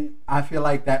 And I feel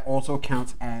like that also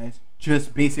counts as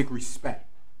just basic respect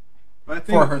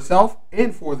For herself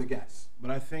and for the guests.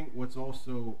 But I think what's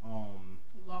also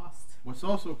lost. What's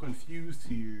also confused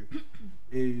here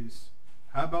is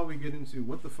how about we get into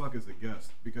what the fuck is a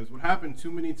guest? Because what happened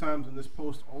too many times in this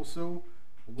post also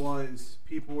was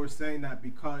people were saying that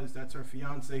because that's her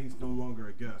fiance, he's no longer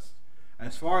a guest.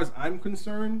 As far as I'm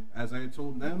concerned, as I had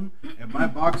told them, if my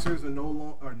boxers are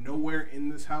nowhere in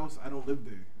this house, I don't live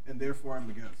there, and therefore I'm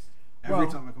a guest every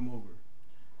time I come over.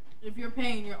 If you're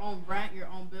paying your own rent, your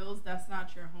own bills, that's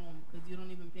not your home because you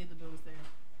don't even pay the bills there.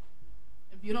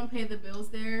 If you don't pay the bills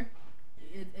there,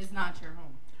 it's not your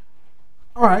home.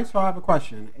 All right, so I have a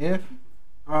question. If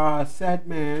said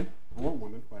man or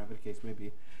woman, whatever the case may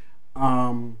be,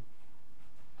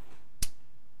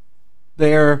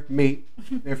 their mate,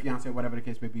 their fiance, whatever the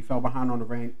case may be, fell behind on the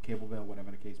rent, cable bill, whatever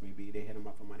the case may be, they hit him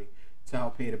up for money to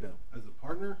help pay the bill. As a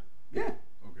partner? Yeah.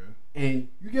 Okay. And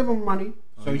you give them money,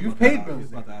 so you've paid bills.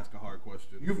 He's about to ask a hard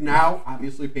question. You've now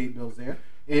obviously paid bills there,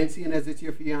 and seeing as it's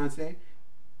your fiance,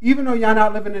 even though y'all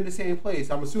not living in the same place,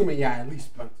 I'm assuming y'all at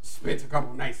least spent a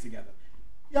couple nights together.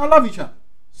 Y'all love each other,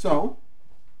 so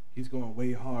he's going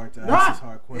way hard to ask this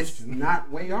hard question. It's not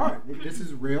way hard. This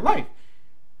is real life.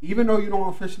 Even though you don't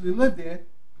officially live there,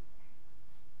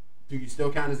 do you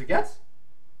still count as a guest?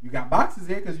 You got boxes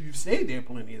there because you've stayed there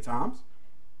plenty of times.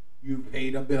 You've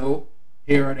paid a bill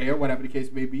here or there, whatever the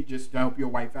case may be, just to help your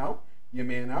wife out, your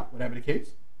man out, whatever the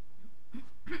case.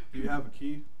 Do you have a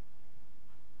key?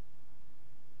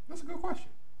 That's a good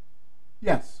question.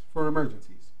 Yes, for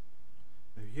emergencies.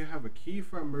 If you have a key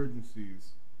for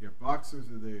emergencies, your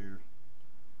boxers are there.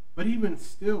 But even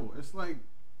still, it's like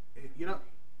you're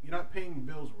not paying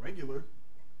bills regular.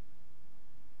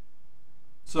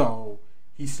 So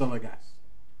he's still a guest.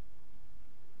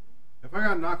 If I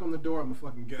got a knock on the door, I'm a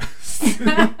fucking guest.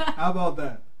 How about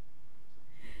that?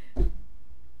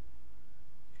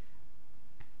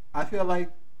 I feel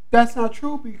like that's not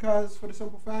true because for the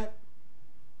simple fact,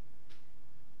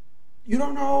 you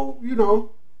don't know,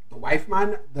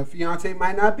 the fiance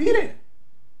might not be there.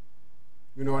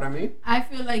 You know what I mean? I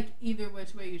feel like either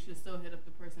which way, you should still hit up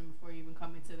the person before you even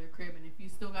come into their crib. And if you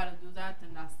still got to do that,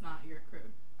 then that's not your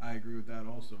crib. I agree with that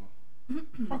also.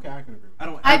 Okay, I can agree.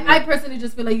 I personally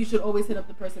just feel like you should always hit up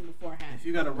the person beforehand. If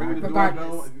you got to ring the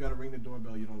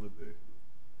doorbell, you don't live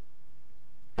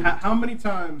there. How many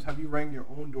times have you rang your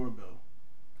own doorbell?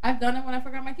 I've done it when I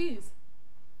forgot my keys.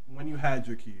 When you had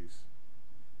your keys.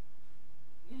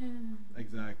 Yeah.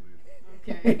 Exactly.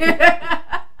 Okay.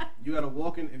 You gotta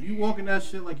walk in. If you walk in that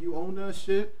shit like you own that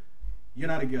shit, you're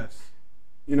not a guest.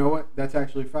 You know what? That's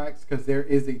actually facts because there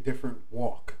is a different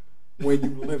walk when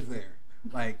you live there.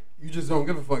 Like, you just don't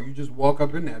give a fuck. You just walk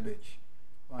up in that bitch.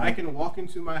 Like, I can walk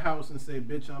into my house and say,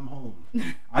 "Bitch, I'm home."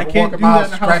 I can't walk in my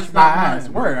house, scratch my ass.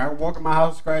 Word. I can walk in my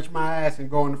house, scratch my ass,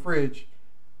 and go in the fridge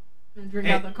and drink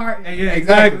out the carton. Yeah,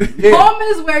 exactly. Yeah. Home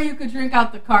is where you could drink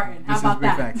out the carton. How about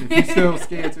that? Facts. If you're still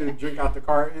scared to drink out the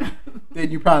carton, then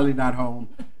you're probably not home.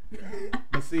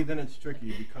 But see, then it's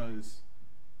tricky because,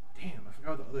 damn, I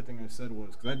forgot what the other thing I said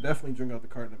was because I definitely drink out the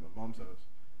carton at my mom's house.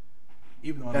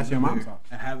 Even though that's your mom's house.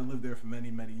 I haven't lived there for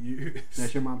many, many years.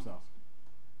 That's your mom's house.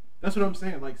 That's what I'm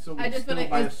saying. Like, so I just still feel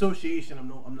like by association,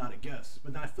 I'm not a guest.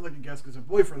 But then I feel like a guest because her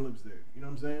boyfriend lives there. You know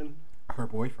what I'm saying? Her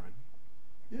boyfriend.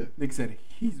 Yeah. Nick said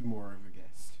he's more of a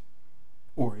guest.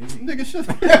 Or is he? Nigga, shut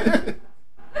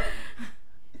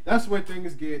That's where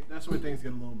things get a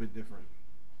little bit different.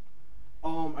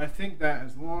 I think that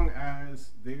as long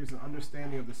as there's an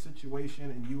understanding of the situation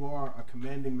and you are a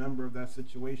commanding member of that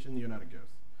situation, you're not a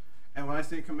guest. And when I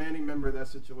say commanding member of that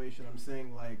situation, I'm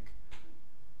saying, like,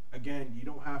 again, you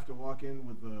don't have to walk in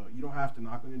you don't have to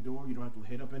knock on the door, you don't have to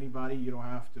hit up anybody, you don't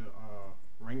have to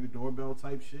ring the doorbell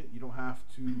type shit, you don't have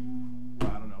to,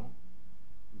 I don't know,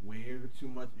 wear too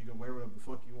much, you can wear whatever the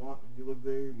fuck you want when you live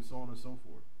there, and so on and so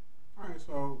forth. Alright,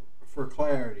 so for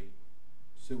clarity,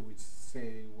 should we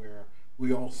say where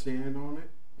we all stand on it?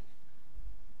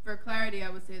 For clarity, I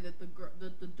would say that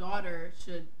the daughter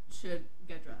should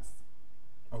get dressed.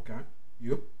 Okay.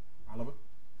 You? Oliver?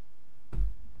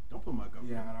 Don't put my gun.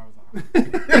 Yeah, that was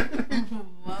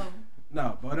Whoa.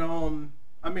 No, but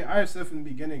I mean, I said from the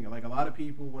beginning, like, a lot of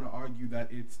people want to argue that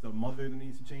it's the mother that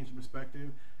needs to change the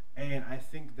perspective, and I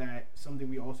think that something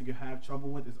we also could have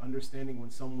trouble with is understanding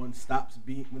when someone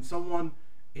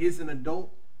is an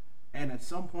adult, and at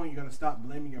some point you gotta stop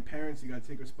blaming your parents. You gotta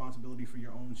take responsibility for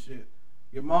your own shit.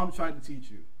 Your mom tried to teach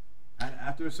you. And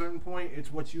after a certain point,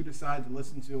 it's what you decide to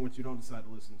listen to and what you don't decide to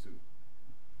listen to.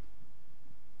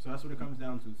 So that's what it comes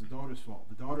down to. It's the daughter's fault.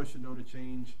 The daughter should know to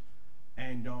change,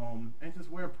 and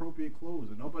just wear appropriate clothes.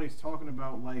 And nobody's talking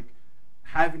about like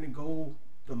having to go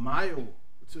the mile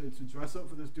to dress up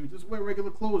for this dude. Just wear regular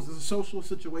clothes. It's a social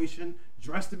situation.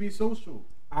 Dress to be social.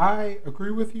 I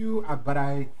agree with you, but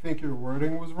I think your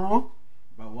wording was wrong.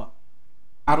 About what?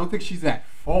 I don't think she's at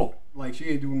fault. Like she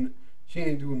ain't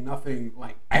doing nothing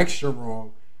like extra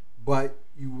wrong, but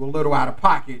you were a little out of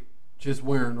pocket just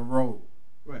wearing a robe.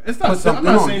 Right. It's not. I'm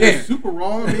not saying it's super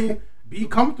wrong. I mean, be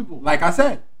comfortable. Like I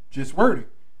said, just wording,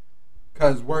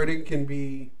 because wording can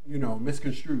be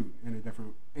misconstrued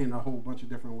in a whole bunch of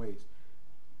different ways.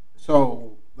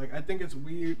 So, like, I think it's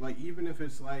weird. Like, even if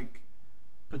it's like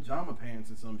pajama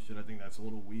pants or some shit, I think that's a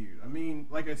little weird. I mean,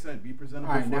 like I said, be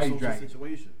presentable for a social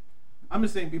situation. I'm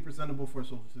just saying be presentable for a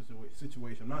social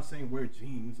situation. I'm not saying wear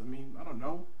jeans. I mean, I don't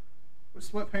know. Wear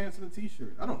sweatpants and a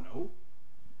t-shirt. I don't know.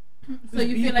 So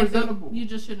you feel like you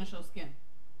just shouldn't show skin?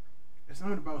 It's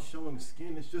not about showing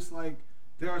skin. It's just like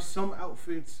there are some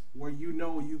outfits where you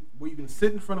can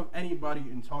sit in front of anybody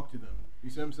and talk to them. You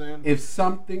see what I'm saying? If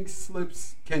something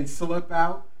can slip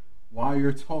out while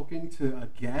you're talking to a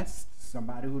guest,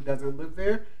 somebody who doesn't live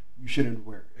there, you shouldn't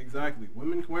wear it. Exactly.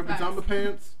 Women can wear pajama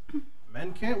pants.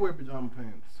 Men can't wear pajama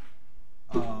pants.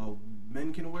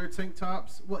 Men can wear tank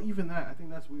tops. Well, even that, I think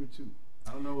that's weird too.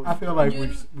 I don't know. I feel like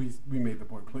we made the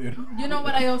point clear. You know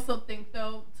what I also think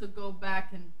though, to go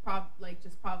back and probably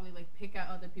pick out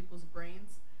other people's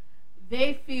brains.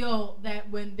 They feel that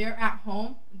when they're at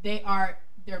home, they are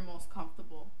their most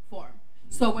comfortable form.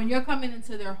 So when you're coming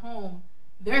into their home,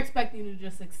 they're expecting you to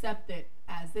just accept it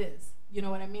as is. You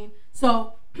know what I mean?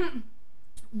 So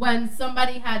when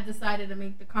somebody had decided to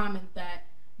make the comment that,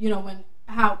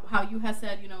 how you had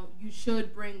said, you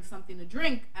should bring something to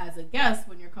drink as a guest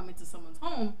when you're coming to someone's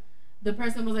home, the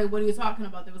person was like, what are you talking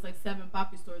about? There was like 7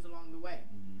 Poppy stores along the way.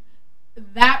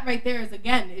 Mm-hmm. That right there is,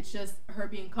 again, it's just her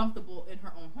being comfortable in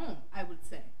her own home, I would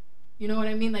say. You know what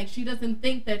I mean? Like, she doesn't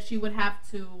think that she would have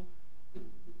to,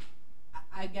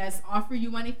 I guess, offer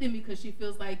you anything because she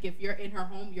feels like if you're in her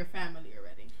home, you're family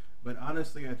already. But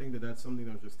honestly, I think that that's something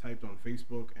that was just typed on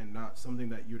Facebook and not something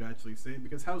that you'd actually say.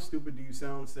 Because how stupid do you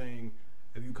sound saying,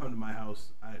 if you come to my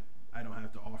house, I don't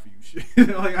have to offer you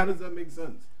shit? Like, how does that make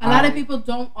sense? A lot of people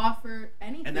don't offer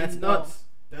anything. And that's nuts.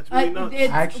 That's really nuts.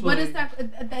 Actually, what is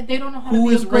that? They don't know how to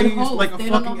be a good host. Like a they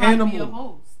fucking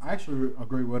animal. I actually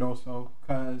agree with also,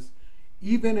 because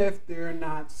even if they're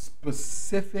not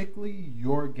specifically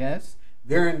your guest,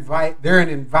 they're an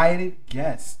invited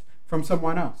guest from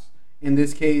someone else. In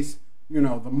this case, the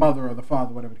mother or the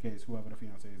father, whatever the case, whoever the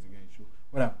fiance is engaged to,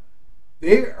 whatever.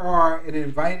 They are an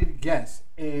invited guest,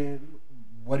 and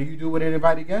what do you do with an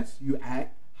invited guest? You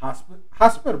act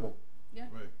hospitable. Yeah.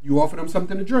 Right. You offer them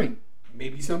something to drink,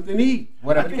 maybe something to eat,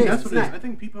 whatever the case. That's what it is. I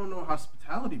think people don't know what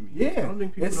hospitality means. Yeah. I don't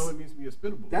think people know what it means to be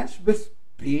hospitable. That's just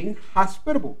being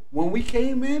hospitable. When we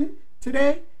came in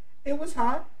today, it was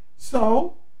hot,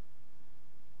 so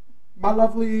my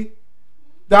lovely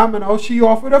Domino, she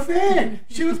offered a fan.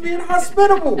 She was being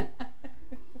hospitable.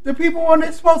 The people on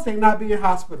this post, they're not being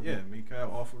hospitable. Yeah, Mika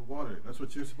offered water. That's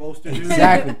what you're supposed to do.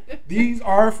 Exactly. These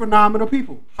are phenomenal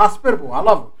people. Hospitable. I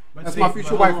love them. But that's my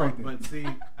future wife right there. But see,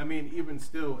 I mean, even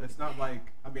still, it's not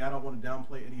like, I mean, I don't want to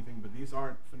downplay anything, but these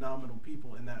aren't phenomenal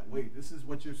people in that way. This is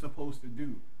what you're supposed to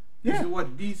do. Yeah. This is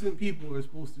what decent people are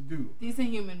supposed to do. Decent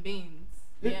human beings.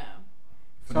 Yeah.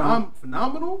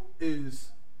 Phenomenal is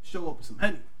show up with some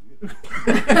Henny.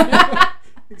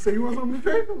 So you want something to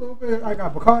drink a little bit? I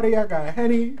got Bacardi, I got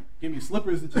Henny. Give me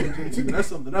slippers to change into. That's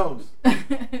something else.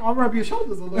 I'll rub your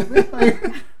shoulders a little bit. Like,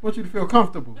 want you to feel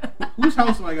comfortable. Whose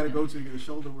house do I got to go to get a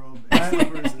shoulder rub and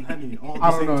slippers and Henny all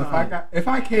at the same time? If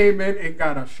I came in and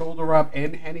got a shoulder rub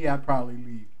and Henny, I'd probably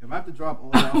leave. If I have to drop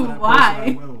all that for that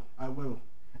person, I will.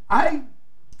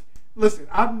 Listen,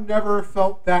 I've never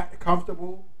felt that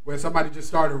comfortable where somebody just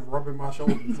started rubbing my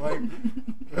shoulders. Like,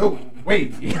 oh,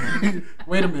 wait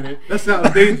a minute. That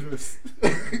sounds dangerous.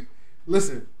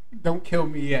 Listen, don't kill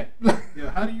me yet. Yeah,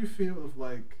 how do you feel if,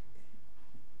 like,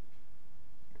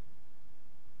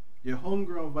 your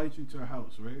homegirl invites you to her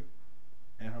house, right?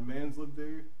 And her mans live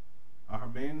there? Or her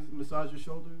mans massage your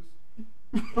shoulders?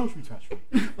 Don't you touch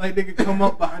me. Like, they could come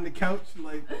up behind the couch,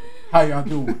 like, how y'all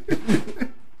doing?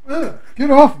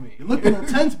 Get off me. You look a little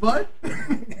tense, bud.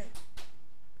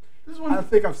 I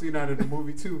think I've seen that in the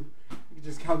movie too. He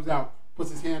just comes out, puts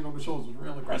his hand on the shoulders,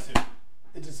 real aggressive.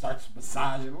 It just starts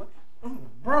massaging. Like, oh,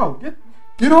 bro,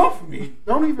 get off me!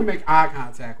 Don't even make eye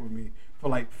contact with me for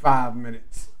like 5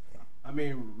 minutes. I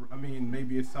mean,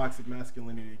 maybe it's toxic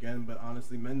masculinity again, but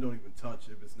honestly, men don't even touch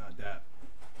if it's not that.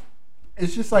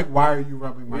 It's just like, why are you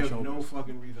rubbing my shoulders? We have no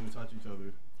fucking reason to touch each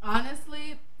other.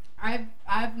 Honestly,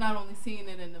 I've not only seen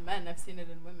it in the men, I've seen it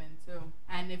in women too.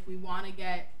 And if we want to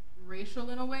get racial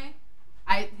in a way,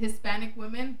 Hispanic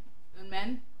women and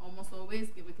men almost always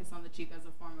give a kiss on the cheek as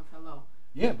a form of hello.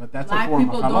 Yeah, but that's Black a form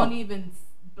people of hello. don't even.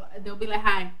 They'll be like,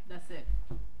 "Hi," that's it.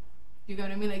 You get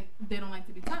what I mean? Like they don't like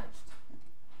to be touched.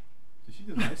 Did she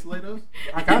just isolate us?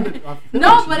 I kind of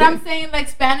No, but I'm saying like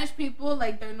Spanish people,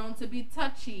 like they're known to be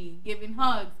touchy, giving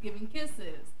hugs, giving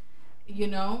kisses. You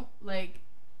know, like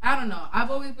I don't know.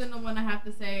 I've always been the one to have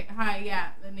to say hi,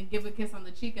 yeah, and then give a kiss on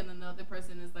the cheek, and then the other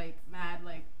person is like mad,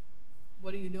 like,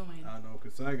 what are you doing? I know,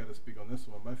 because I got to speak on this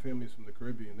one. My family's from the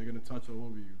Caribbean. They're going to touch all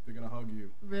over you. They're going to hug you.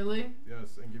 Really?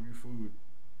 Yes, and give you food.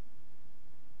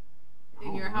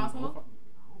 In your household? I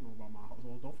don't know about my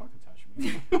household. Don't fucking touch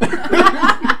me.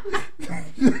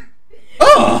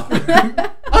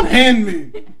 Ugh! Unhand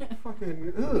me!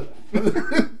 Fucking, ugh.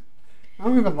 I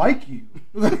don't even like you.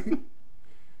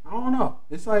 I don't know.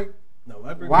 It's like, no,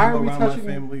 I bring why people are we around my touching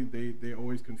family. They're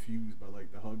always confused by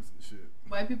like the hugs and shit.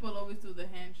 White people always do the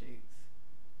handshakes.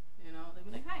 You know, they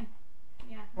be like, "Hi."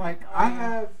 Yeah. Like I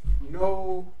have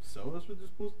no. So that's what they're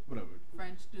supposed to. Whatever.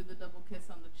 French do the double kiss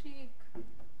on the cheek.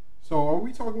 So are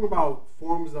we talking about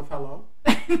forms of hello?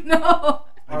 No.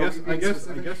 I guess we're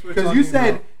because you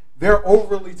said they're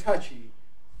overly touchy,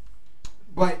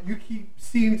 but you keep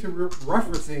seem to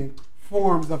referencing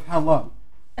forms of hello.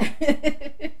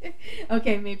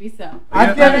 Okay, maybe so.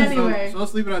 I've given anyway. So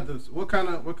let's leave it at this. What kind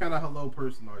of hello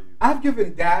person are you? I've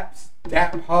given dap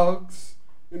hugs.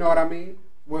 You know what I mean?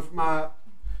 With my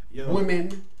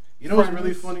women. You know what's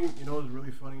really funny? You know what's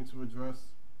really funny to address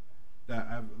that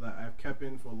I've kept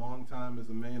in for a long time as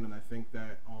a man, and I think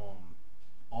that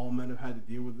all men have had to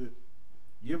deal with it.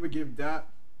 You ever give dap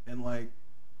and like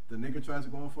the nigga tries to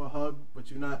go in for a hug, but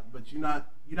you're not at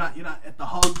the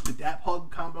hug, the dap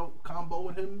hug combo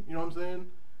with him. You know what I'm saying?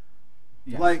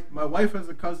 Yes. Like my wife has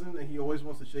a cousin, and he always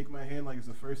wants to shake my hand like it's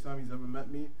the first time he's ever met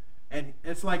me, and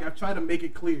it's like I've tried to make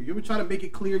it clear. You ever try to make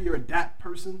it clear you're a dap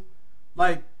person?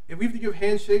 Like if we have to give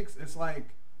handshakes, it's like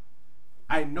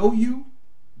I know you,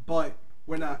 but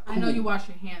we're not cool. I know you wash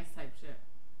your hands type shit.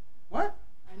 What?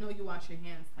 I know you wash your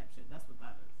hands type shit. That's what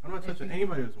that is. I'm not touching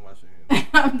anybody who doesn't wash their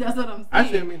hands. That's what I'm saying.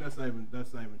 Actually, I mean that's not even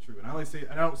true. And I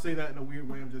don't say that in a weird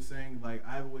way. I'm just saying like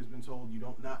I've always been told you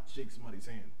don't not shake somebody's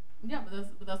hand. Yeah, but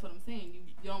that's what I'm saying.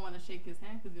 You don't want to shake his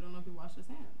hand because you don't know if he washed his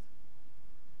hands.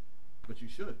 But you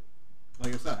should.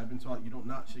 Like I said, I've been taught you don't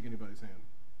not shake anybody's hand.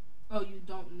 Oh, you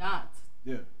don't not.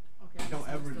 Yeah. Okay. You don't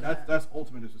ever. That's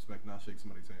ultimate disrespect. Not shake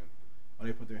somebody's hand, or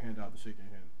they put their hand out to shake your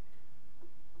hand.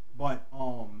 But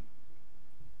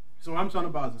so what I'm talking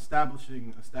about is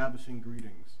establishing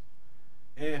greetings.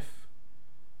 If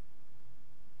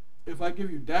I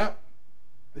give you dap,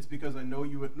 it's because I know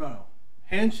you would. No.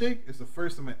 Handshake is the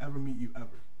first time I ever meet you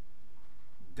ever.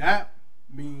 Dap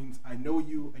means I know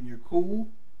you and you're cool.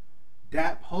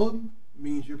 Dap hug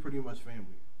means you're pretty much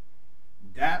family.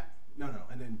 Dap,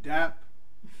 and then dap,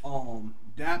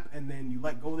 and then you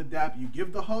let go of the dap, you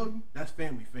give the hug, that's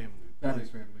family. That is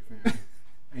family.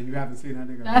 And you haven't seen that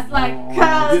nigga. That's like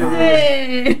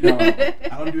cousin. Yo,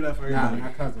 I don't do that for everybody. Nah,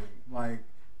 not cousin. Like,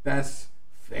 that's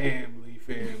family.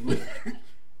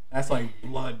 That's like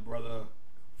blood, brother.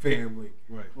 Family.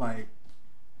 Right. Like,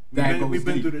 we've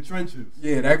been through the trenches.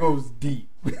 Yeah, that goes deep.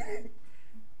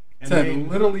 And to then,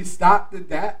 literally stop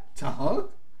that to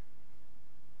hug,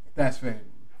 that's family.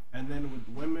 And then with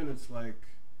women, it's like,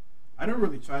 I don't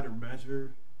really try to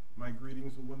measure my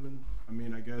greetings with women. I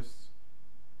mean, I guess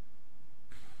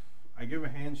I give a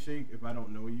handshake if I don't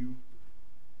know you.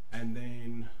 And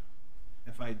then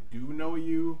if I do know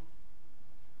you,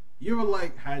 you ever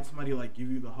like had somebody like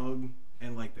give you the hug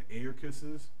and like the air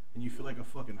kisses and you feel like a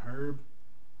fucking herb?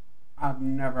 I've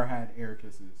never had air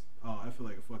kisses. Oh, I feel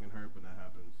like a fucking herb when that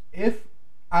happens. If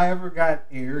I ever got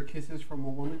air kisses from a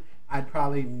woman, I'd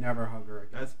probably never hug her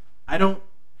again. I don't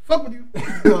fuck with you.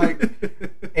 Like,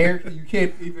 air, you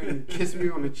can't even kiss me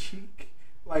on the cheek.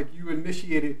 Like, you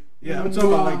initiated. Yeah, I'm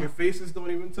talking about like your faces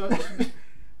don't even touch.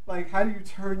 Like, how do you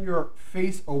turn your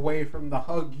face away from the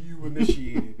hug you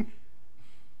initiated?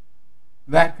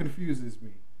 That confuses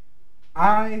me.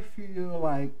 I feel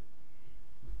like,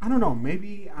 I don't know,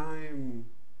 maybe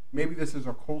this is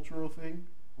a cultural thing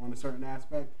on a certain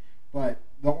aspect, but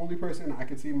the only person I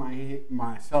could see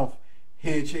myself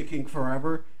handshaking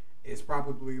forever is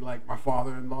probably like my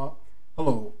father-in-law.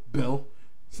 Hello, Bill.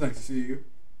 It's nice to see you.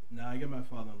 Nah, I get my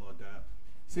father-in-law dap.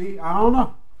 See, I don't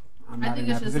know. I think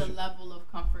it's just a level of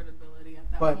comfortability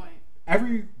at that point.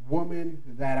 Every woman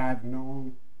that I've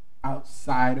known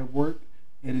outside of work,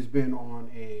 it has been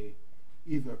on I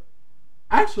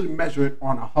actually measure it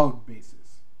on a hug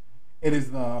basis. It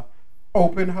is the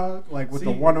open hug, like with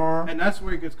the one arm. And that's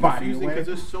where it gets confusing because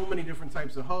there's so many different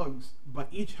types of hugs, but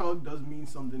each hug does mean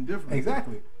something different.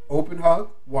 Exactly. Open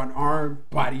hug, one arm,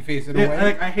 body facing away.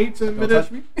 Like, I hate to admit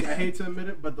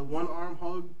it, but the one arm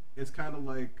hug is kind of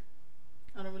like,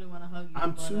 I don't really want to hug you.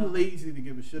 I'm too lazy to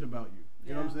give a shit about you.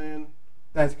 You know what I'm saying?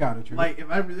 That's kind of true. Like, if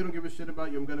I really don't give a shit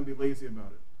about you, I'm gonna be lazy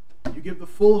about it. You give the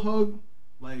full hug,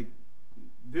 like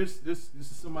this is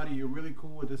somebody you're really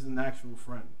cool with. This is an actual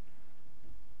friend.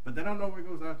 But then I don't know where it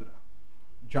goes after that.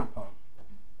 Jump hug.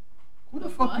 Who the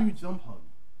fuck do you jump hug?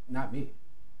 Not me.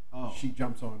 Oh. She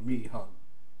jumps on me hug.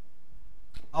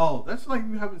 Oh, that's like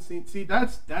you haven't seen. See,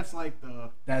 that's like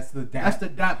the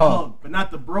dap hug, but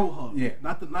not the bro hug. Yeah.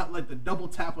 Not like the double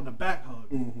tap on the back hug.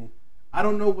 Mm-hmm. I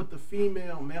don't know what the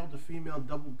male to female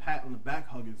double pat on the back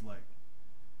hug is like.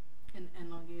 An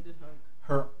elongated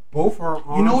hug. Both her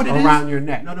arms around your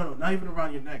neck. No, not even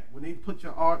around your neck. When they put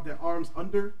their arms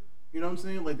under, you know what I'm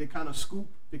saying? Like they kind of scoop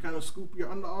your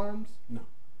underarms. No.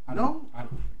 I don't.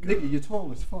 Nigga, you're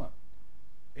tall as fuck.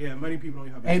 Yeah, many people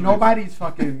don't have. Ain't nobody's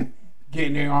fucking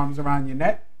getting their arms around your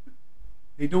neck.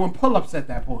 They doing pull-ups at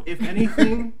that point. If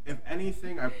anything,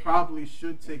 I probably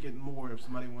should take it more if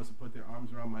somebody wants to put their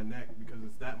arms around my neck because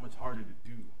it's that much harder to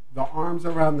do. The arms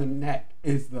around the neck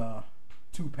is the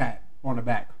 2-pat on the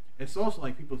back. It's also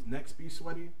like people's necks be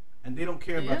sweaty and they don't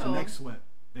care about your neck sweat.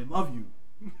 They love you.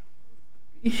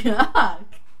 Yuck.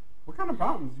 What kind of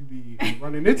problems you be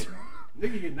running into?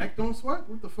 Nigga, your neck don't sweat?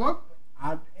 What the fuck?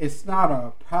 It's not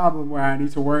a problem where I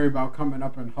need to worry about coming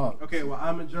up and hugs. Okay, well,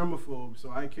 I'm a germaphobe,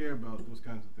 so I care about those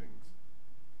kinds of things.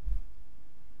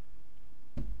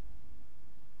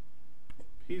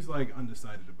 He's like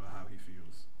undecided about how he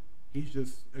feels. He's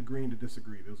just agreeing to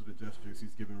disagree. Those are the gestures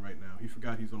he's giving right now. He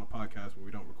forgot he's on a podcast where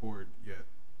we don't record yet.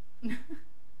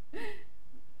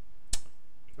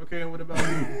 Okay, and what about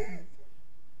you?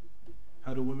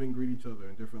 How do women greet each other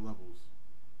in different levels?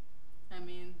 I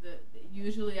mean,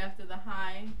 usually after the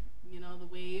high, the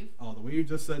wave. Oh, the way you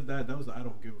just said that was I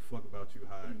don't give a fuck about you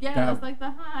high. Yeah, that's like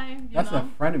the high. That's a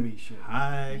frenemy shit.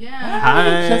 Hi. Yeah.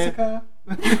 Hi. Jessica.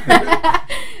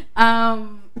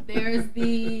 There's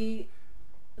the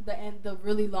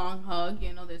really long hug.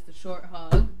 There's the short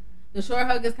hug. The short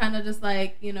hug is kind of just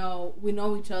like, we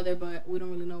know each other, but we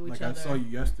don't really know each other. Like I saw you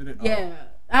yesterday? Yeah. Oh.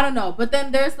 I don't know. But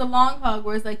then there's the long hug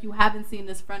where it's like you haven't seen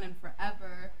this friend in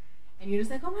forever. And you're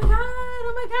just like, oh my God,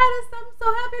 I'm so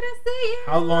happy to see you.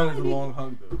 How long is a long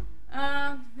hug, though?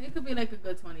 It could be like a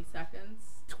good 20 seconds.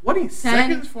 20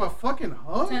 seconds for a fucking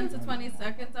hug? 10 to 20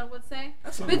 seconds, I would say.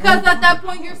 Because at that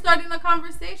point, you're starting a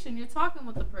conversation. You're talking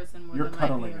with the person more than likely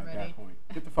already. You're cuddling at that point.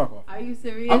 Get the fuck off. Are you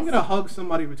serious? I'm going to hug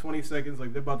somebody for 20 seconds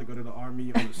like they're about to go to the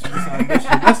army on a suicide mission.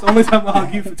 That's the only time I'll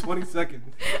hug you for 20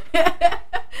 seconds.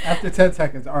 After 10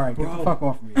 seconds, all right, get the fuck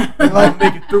off me. Let's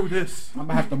make it through this. I'm going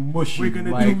to have to mush you. We're going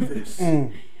to do this.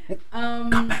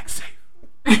 Come back safe.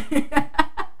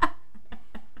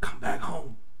 Come back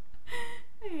home.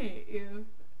 I hate you.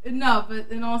 No, but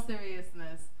in all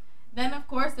seriousness. Then, of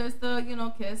course, there's the,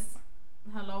 kiss.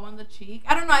 Hello on the cheek.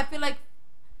 I don't know. I feel like,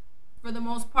 for the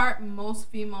most part, most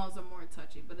females are more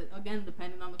touchy. But, again,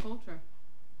 depending on the culture.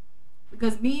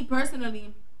 Because me,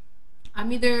 personally,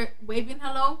 I'm either waving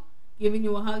hello, giving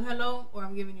you a hug hello, or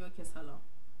I'm giving you a kiss hello.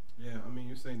 Yeah, I mean,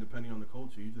 you're saying depending on the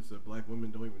culture. You just said black women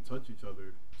don't even touch each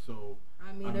other. So,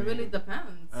 I mean, it really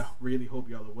depends. I really hope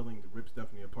y'all are willing to rip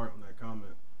Stephanie apart on that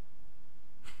comment.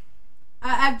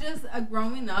 I've just,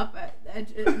 growing up,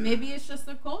 maybe it's just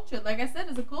a culture. Like I said,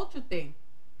 it's a culture thing.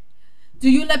 Do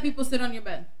you let people sit on your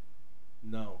bed?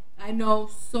 No. I know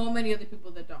so many other people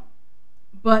that don't.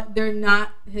 But they're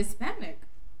not Hispanic.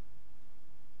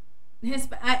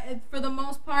 For the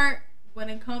most part, when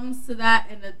it comes to that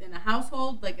in a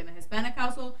household, like in a Hispanic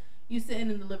household, you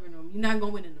sitting in the living room. You're not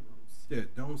going in the rooms. Yeah,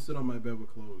 don't sit on my bed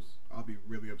with clothes. I'll be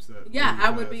really upset. Yeah, I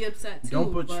would be upset too.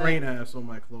 Don't put train ass on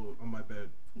my bed.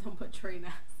 Don't put train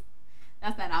ass.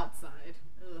 That's that outside.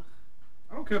 Ugh.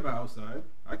 I don't care about outside.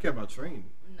 I care about train.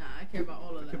 Nah, I care about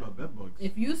all of that. I care about bed bugs.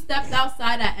 If you stepped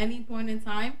outside at any point in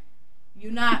time,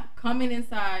 you're not coming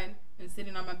inside and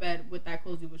sitting on my bed with that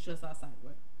clothes you was just outside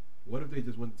with. What if they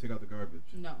just went to take out the garbage?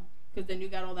 No, because then you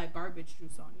got all that garbage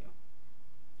juice on you.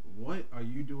 What are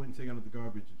you doing taking out the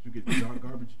garbage? You get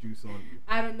garbage juice on you.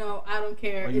 I don't know. I don't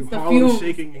care. Are it's you the Harlem fumes.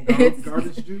 shaking in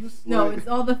garbage juice? No, it's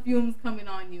all the fumes coming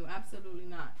on you. Absolutely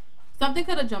not. Something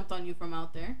could have jumped on you from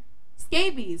out there.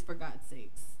 Scabies, for God's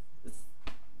sakes.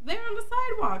 They're on the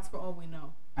sidewalks for all we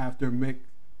know. After Mick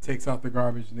takes out the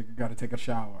garbage, nigga got to take a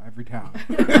shower every time.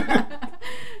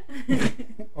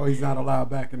 Or he's not allowed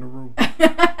back in the room.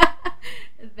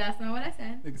 That's not what I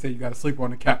said. Nigga say you got to sleep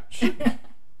on the couch.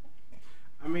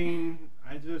 I mean,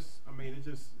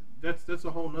 that's that's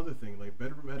a whole nother thing. Like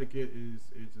bedroom etiquette is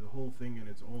a whole thing in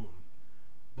its own.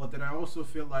 But then I also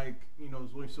feel like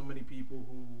there's only so many people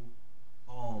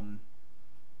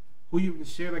who you can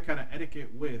share that kind of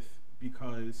etiquette with,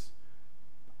 because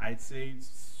I'd say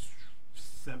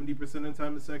 70% of the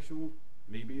time it's sexual,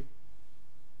 maybe.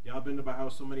 Y'all been to my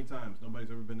house so many times. Nobody's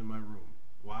ever been in my room.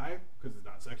 Why? Because it's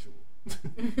not sexual.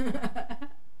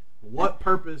 What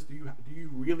purpose do you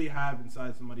really have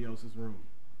inside somebody else's room?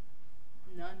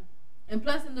 None. And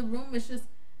plus, in the room, it's just,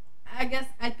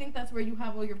 I think that's where you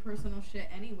have all your personal shit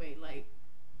anyway. Like,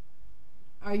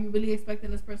 are you really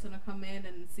expecting this person to come in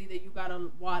and see that you got a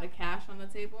wad of cash on the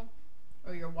table,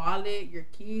 or your wallet, your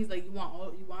keys? Like, you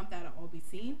want that to all be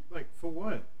seen? Like, for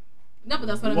what? No, but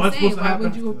that's what I'm saying.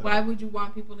 Why would you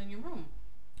want people in your room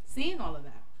seeing all of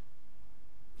that?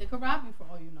 They could rob you for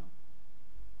all you know.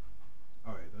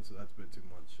 All right, that's a bit too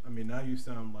much. I mean, now you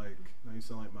sound like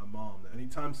my mom.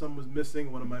 Anytime someone was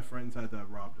missing, one of my friends had to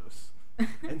have robbed us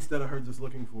instead of her just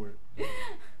looking for it.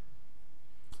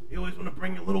 You always want to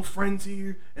bring your little friends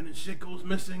here, and then shit goes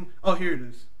missing. Oh, here it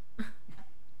is.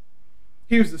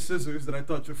 Here's the scissors that I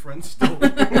thought your friend stole.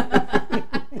 I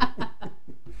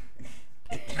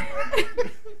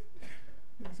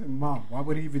said, Mom, why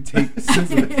would he even take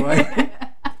scissors? Like,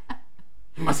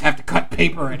 he must have to cut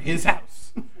paper at his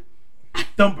house.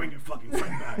 Don't bring your fucking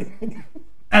friend back.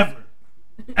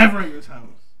 Ever in this house.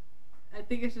 I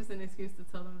think it's just an excuse to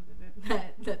tell them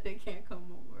that they can't come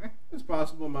over. It's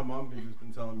possible. My mom has just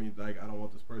been telling me, like, I don't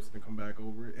want this person to come back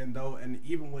over. And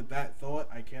even with that thought,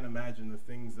 I can't imagine the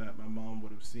things that my mom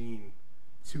would have seen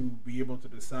to be able to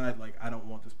decide, like, I don't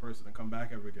want this person to come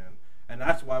back ever again. And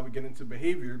that's why we get into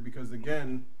behavior, because,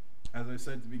 again, as I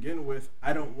said to begin with,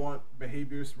 I don't want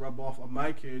behaviors to rub off on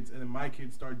my kids, and then my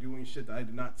kids start doing shit that I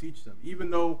did not teach them. Even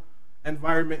though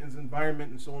environment is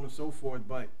environment and so on and so forth,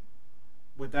 but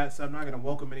with that said, I'm not going to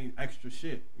welcome any extra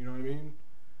shit. You know what I mean?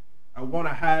 I want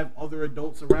to have other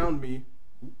adults around me.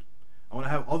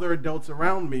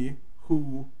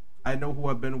 Who I know who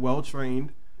have been well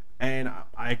trained, and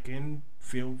I can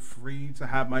feel free to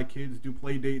have my kids do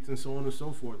play dates and so on and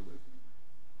so forth with.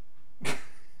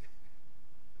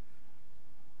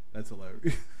 That's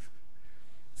hilarious.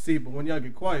 See, but when y'all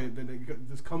get quiet, then it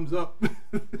just comes up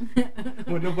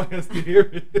when nobody has to hear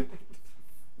it.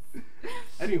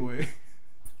 Anyway,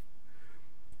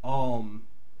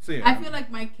 so yeah, I feel like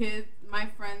my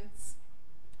friends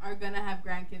are gonna have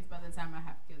grandkids by the time I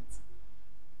have kids.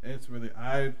 It's really,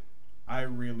 I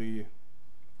really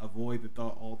avoid the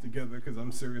thought altogether, because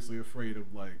I'm seriously afraid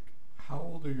of, like. How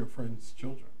old are your friends'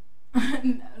 children?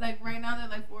 Like right now they're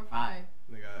like 4 or 5.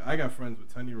 Like I got friends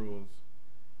with 10-year-olds.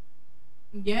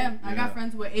 Yeah, I got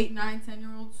friends with 8, 9,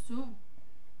 10-year-olds too.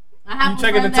 I have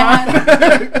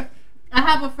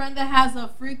a friend that has a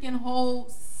freaking whole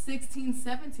 16,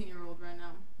 17-year-old right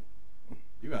now.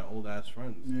 You got old ass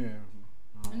friends. Yeah.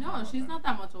 No, she's not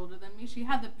that much older than me. She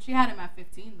had him at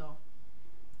 15 though,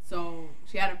 so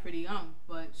she had him pretty young.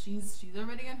 But she's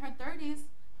already in her 30s,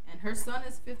 and her son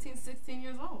is 15, 16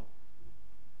 years old.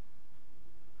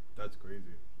 That's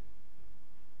crazy.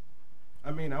 I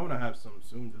mean, I want to have some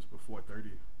soon, just before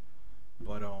 30.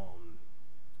 But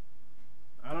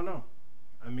I don't know.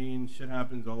 I mean, shit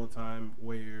happens all the time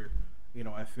where,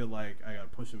 I feel like I got to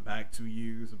push them back 2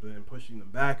 years, but then pushing them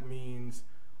back means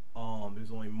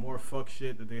there's only more fuck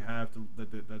shit that they have to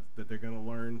that they're gonna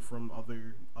learn from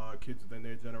other kids within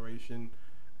their generation.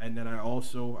 And then I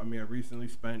recently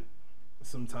spent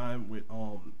some time with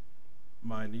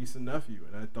my niece and nephew,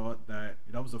 and I thought that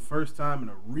was the first time in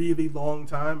a really long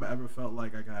time I ever felt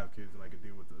like I could have kids and I could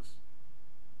deal with this.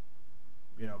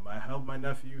 I held my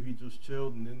nephew, he just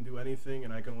chilled and didn't do anything,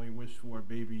 and I can only wish for a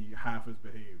baby half as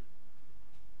behaved.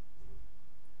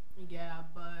 Yeah,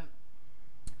 but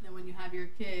then when you have your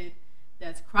kid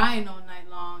that's crying all night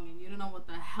long, and you don't know what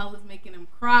the hell is making him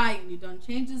cry, and you done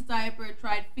changed his diaper,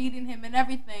 tried feeding him and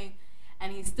everything,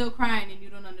 and he's still crying and you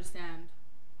don't understand.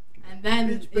 And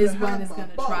then is when it's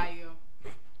gonna try you.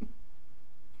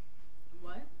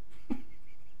 What?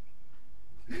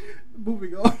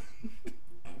 Moving on.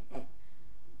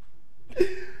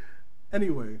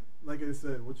 Anyway, like I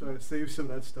said, we'll try to save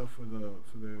some of that stuff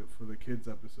for the kids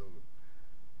episode.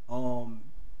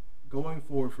 Going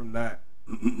forward from that,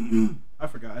 I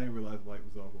forgot. I didn't realize the light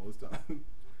was off all this time.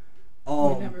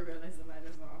 We never realized the light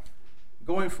is off.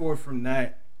 Going forward from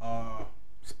that,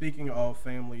 speaking of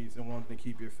families and wanting to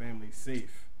keep your family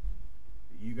safe,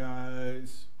 you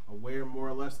guys aware more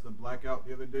or less of the blackout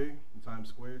the other day in Times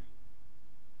Square?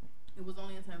 It was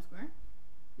only in Times Square?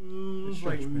 It's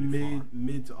like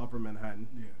mid to upper Manhattan.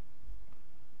 Yeah.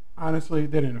 Honestly,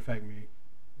 it didn't affect me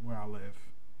where I live.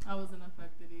 I wasn't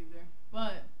affected either.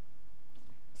 But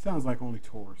Sounds like only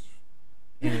tourists.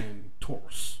 And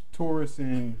tourists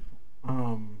and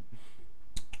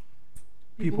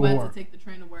people who had to take the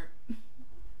train to work.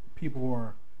 People who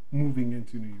are moving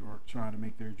into New York trying to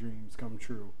make their dreams come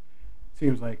true.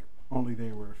 Seems like only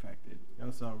they were affected.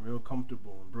 Y'all sound real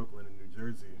comfortable in Brooklyn and New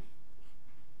Jersey.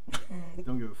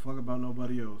 Don't give a fuck about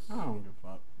nobody else. I don't give a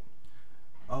fuck.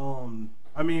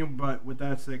 I mean, but with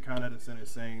that said, kind of the Senate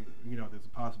saying, you know, there's a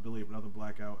possibility of another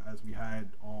blackout as we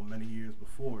had many years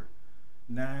before.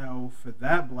 Now, for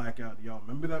that blackout, y'all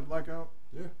remember that blackout?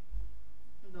 Yeah.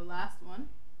 The last one?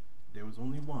 There was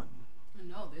only one.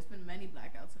 No, there's been many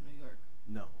blackouts in New York.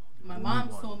 No. My mom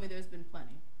told me there's been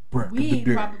plenty. Break we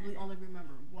probably only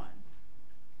remember one.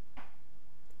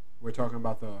 We're talking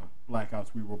about the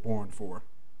blackouts we were born for.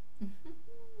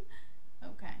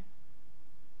 Okay.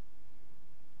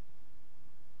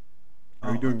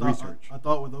 Are you doing research? I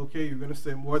thought with okay, you're going to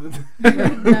say more than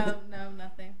No,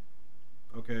 nothing.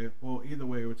 Okay, well, either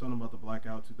way, we're talking about the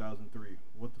blackout 2003.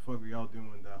 What the fuck were y'all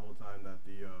doing that whole time that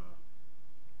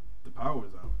the power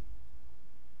was out?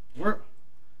 Where?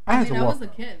 I was a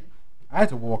kid. I had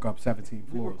to walk up 17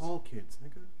 floors. We were all kids,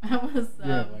 nigga. I was.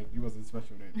 Yeah, like you wasn't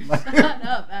special then. Shut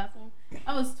up, asshole.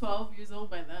 I was 12 years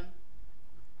old by then.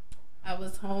 I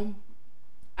was home.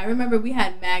 I remember we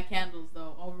had mad candles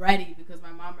though already because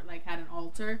my mom like had an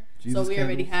altar, Jesus so we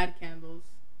candles? already had candles.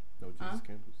 No Jesus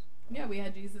candles. Yeah, we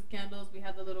had Jesus candles. We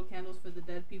had the little candles for the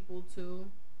dead people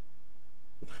too.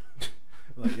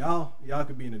 Like y'all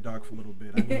could be in the dark for a little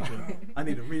bit. I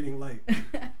need a reading light.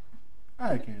 I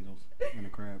had candles in the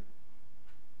crib.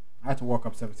 I had to walk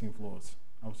up 17 floors.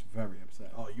 I was very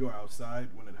upset. Oh, you were outside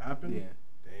when it happened? Yeah.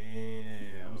 Damn.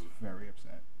 Yeah, I was very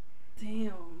upset.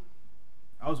 Damn.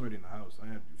 I was already in the house. I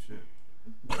didn't do shit.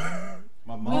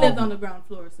 My mom. We lived on the ground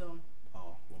floor, so.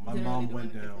 Oh, well, my mom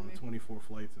went down 24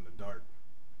 flights in the dark.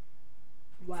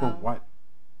 Wow. For what?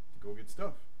 To go get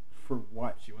stuff. For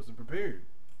what? She wasn't prepared.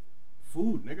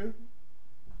 Food, nigga.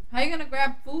 How you gonna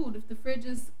grab food if the fridge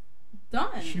is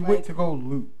done? She went to go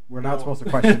loot. We're not supposed to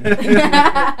question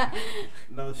it.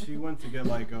 No, she went to get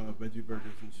like veggie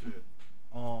burgers and shit.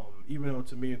 Even though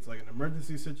to me it's like an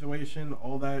emergency situation,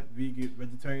 all that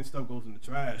vegetarian stuff goes in the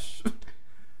trash.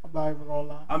 I'm not even gonna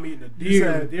lie. I'm eating a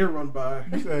deer. Deer run by.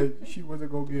 You said she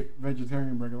wasn't gonna get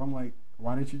vegetarian burgers. I'm like,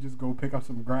 why didn't you just go pick up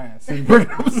some grass and bring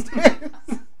it upstairs?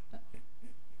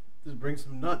 Just bring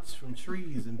some nuts from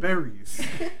trees and berries.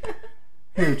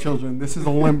 Here, children, this is a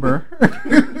limber.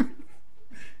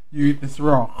 You eat this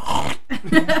raw.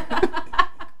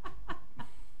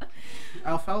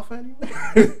 Alfalfa anyway?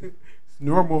 It's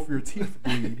normal if your teeth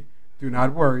bleed. Do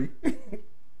not worry.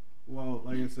 Well,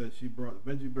 like I said, she brought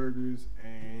veggie burgers,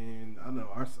 and I don't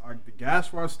know, the gas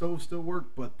for our stove still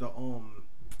worked, but the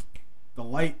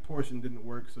light portion didn't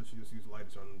work, so she just used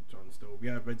lights on the stove. We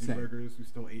had veggie burgers, we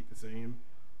still ate the same.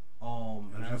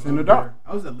 And I was in the dark.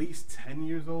 I was at least 10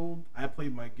 years old. I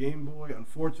played my Game Boy,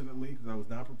 unfortunately, because I was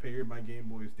not prepared. My Game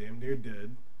Boy is damn near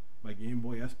dead. My Game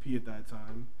Boy SP at that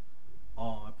time.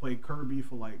 I played Kirby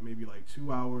for maybe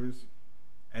 2 hours,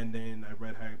 and then I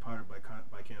read Harry Potter by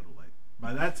candlelight.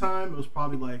 By that time, it was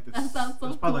probably like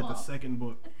the second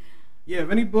book. Yeah, if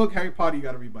any book, Harry Potter, you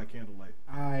got to read by candlelight.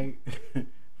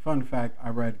 Fun fact, I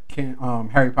read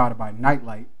Harry Potter by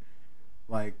nightlight,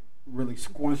 like really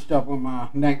squunched up with my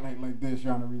nightlight like this,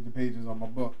 trying to read the pages on my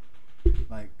book,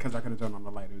 because I couldn't turn on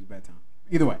the light. It was bedtime.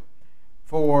 Either way,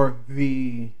 for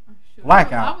the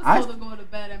blackout, I was told to go to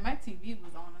bed, and my TV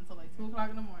was on until 2 o'clock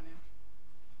in the morning.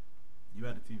 You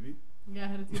had a TV? Yeah, I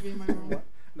had a TV in my room.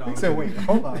 No, he said, "Wait,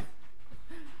 hold on.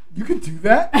 You could do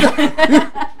that?"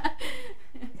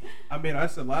 I mean, I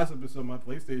said last episode my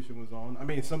PlayStation was on. I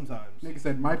mean, sometimes. Nigga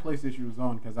said my PlayStation was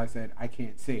on because I said I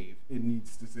can't save. It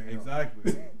needs to save.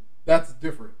 Exactly. That's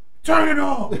different. Turn it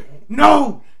off.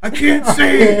 No, I can't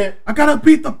save. I gotta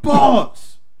beat the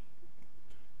boss.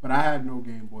 But I had no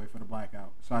Game Boy for the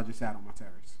blackout, so I just sat on my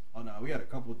terrace. Oh no, we had a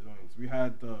couple of joints. We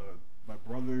had my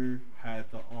brother had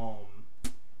the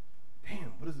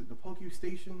damn, what is it? The Poke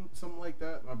Station, something like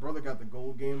that. My brother got the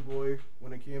gold Game Boy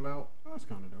when it came out. Oh, that's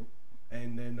kind of dope.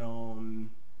 And then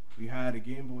we had a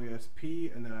Game Boy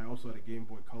SP, and then I also had a Game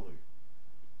Boy Color.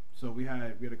 So we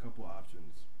had a couple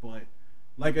options, but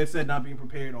like I said, not being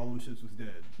prepared, all them shits was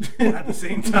dead at the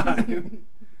same time.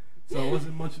 So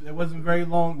it wasn't very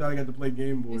long that I got to play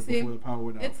Game Boy before the power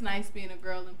went out. It's nice being a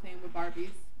girl and playing with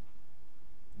Barbies.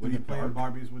 What are you playing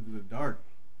Barbies with in the dark?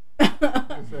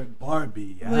 I said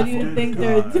Barbie. What do you think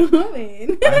they're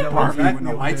doing? I know Barbie exactly when the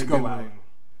what lights they're go out.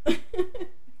 doing.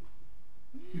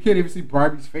 You can't even see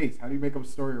Barbie's face. How do you make up a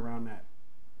story around that?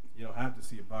 You don't have to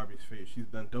see a Barbie's face. She's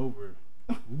bent over.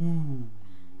 Ooh.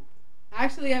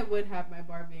 Actually, I would have my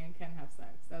Barbie and Ken have sex.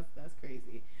 That's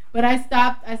crazy. But I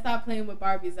stopped playing with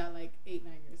Barbies at like 8,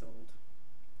 9 years old.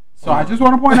 So I just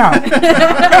want to point out,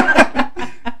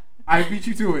 I beat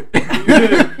you to it.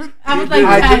 I was like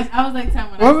 10. I was like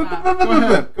 10 when I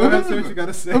stopped. Go ahead, say what you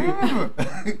gotta say.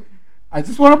 I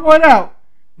just want to point out,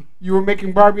 you were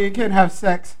making Barbie and Ken have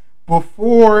sex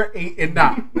before 8 and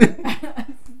 9.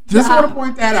 Just want to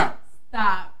point that out.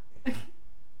 Stop.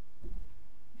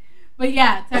 But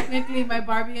yeah, technically, my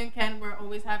Barbie and Ken were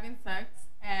always having sex,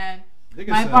 and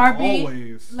my Barbie.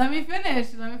 Always. Let me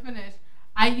finish.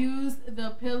 I used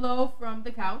the pillow from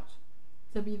the couch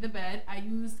to be the bed. I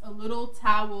used a little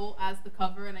towel as the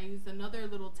cover, and I used another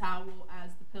little towel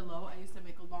as the pillow. I used to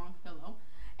make a long pillow,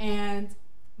 and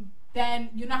then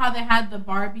you know how they had the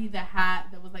Barbie that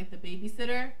was like the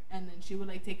babysitter, and then she would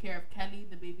like take care of Kelly,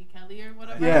 the baby Kelly or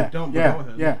whatever.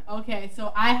 Yeah. Okay,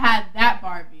 so I had that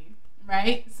Barbie.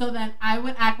 Right? So then I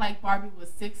would act like Barbie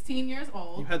was 16 years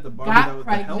old. You had the Barbie got that was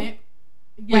pregnant. the help?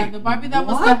 Yeah, the Barbie that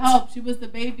was the help. She was the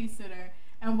babysitter.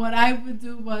 And what I would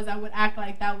do was I would act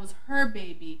like that was her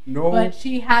baby. No. But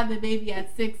she had the baby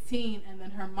at 16, and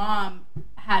then her mom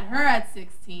had her at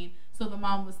 16, so the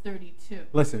mom was 32.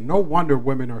 Listen, no wonder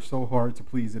women are so hard to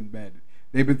please in bed.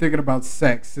 They've been thinking about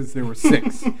sex since they were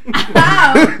 6.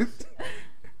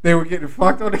 They were getting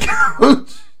fucked on the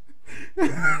couch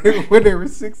when they were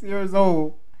 6 years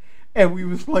old, and we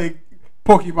was playing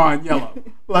Pokemon Yellow.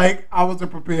 Like, I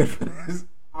wasn't prepared for this.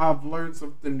 I've learned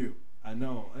something new. I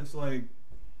know. It's like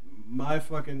my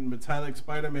fucking Metallic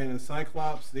Spider-Man and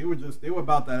Cyclops. They were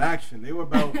about that action. They were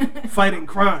about fighting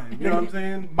crime. You know what I'm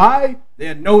saying? They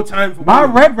had no time for my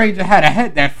women. Red Ranger had a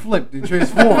head that flipped and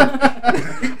transformed.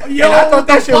 Yo, I thought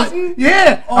that shit was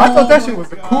I thought that shit was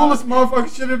the God. coolest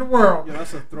motherfucking shit in the world. Yeah,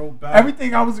 that's a throwback.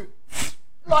 Everything I was like,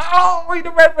 oh, we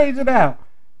the Red Ranger now.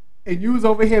 And you was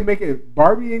over here making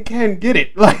Barbie and Ken get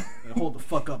it. Like, hold the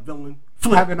fuck up, villain.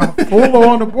 having a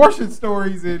full-on abortion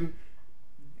stories and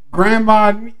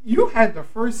grandma. You had the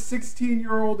first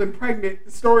 16-year-old and pregnant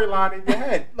storyline in your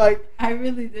head. Like, I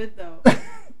really did, though.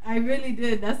 I really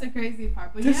did. That's the crazy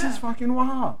part. But this is fucking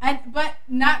wild. But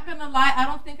not gonna lie, I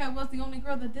don't think I was the only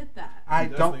girl that did that. I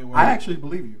actually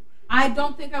believe you. I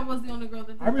don't think I was the only girl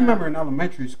that did that. I remember in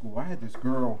elementary school, I had this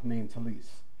girl named Talise.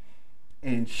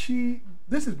 And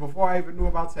this is before I even knew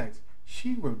about sex.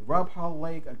 She would rub her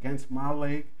leg against my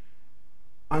leg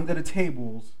under the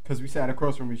tables because we sat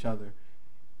across from each other.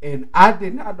 And I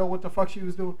did not know what the fuck she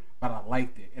was doing, but I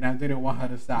liked it. And I didn't want her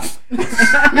to stop.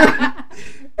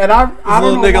 And I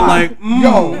don't know nigga why. like,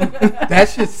 yo, that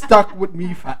shit stuck with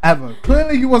me forever.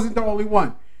 Clearly you wasn't the only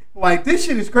one. Like, this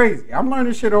shit is crazy. I'm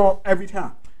learning shit every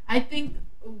time. I think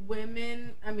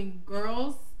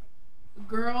girls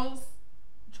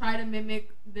try to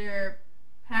mimic their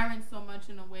parents so much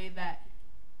in a way that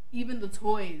even the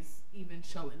toys even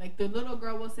show it. Like, the little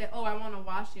girl will say, oh, I want a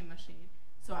washing machine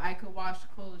so I could wash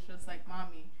clothes just like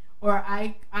mommy. Or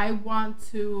I want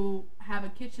to have a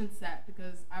kitchen set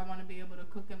because I want to be able to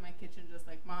cook in my kitchen just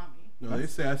like mommy. No, they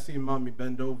say I seen mommy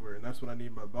bend over, and that's what I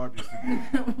need my Barbies to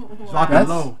do. Wow. Drop it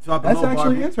low. That's actually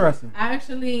Barbie. interesting.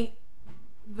 Actually,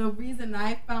 the way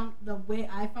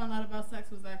I found out about sex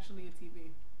was actually a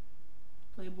TV.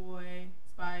 Playboy,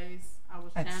 Spice. I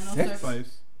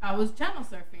was channel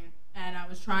surfing, and I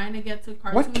was trying to get to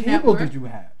Cartoon What cable Network. did you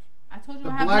have? I told you The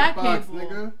I have black black box, cable.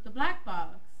 nigga. The black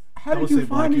box. How did you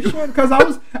find this shit? Because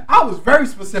I was very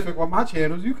specific on my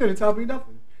channels. You couldn't tell me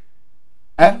nothing.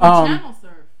 At Channel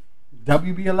surf.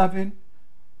 WB11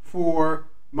 for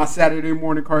my Saturday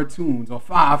morning cartoons, or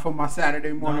 5 for my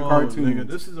Saturday morning cartoons. Nigga,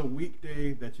 this is a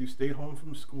weekday that you stayed home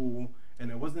from school, and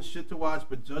there wasn't shit to watch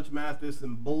but Judge Mathis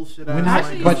and bullshit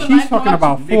ass. But she's talking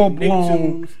about full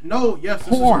blown. No, yes,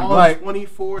 this porn, is all like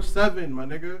 24/7, my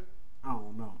nigga. I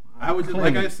don't know. I would just,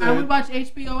 like I said, I would watch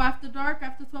HBO after dark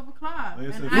after 12 o'clock. Like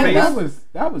I said, and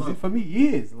that was it for me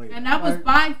years later. And that was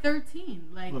by 13.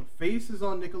 Like, look, Face is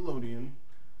on Nickelodeon.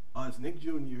 It's Nick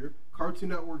Jr. Cartoon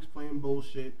Network's playing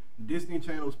bullshit. Disney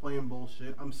Channel's playing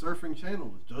bullshit. I'm surfing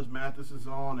channels. Judge Mathis is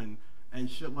on and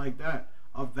shit like that.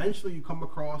 Eventually, you come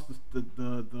across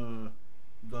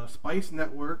the Spice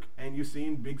Network, and you're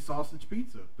seeing Big Sausage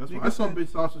Pizza. That's why I saw Big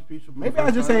Sausage Pizza. Maybe I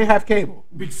just ain't have cable.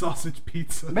 Big Sausage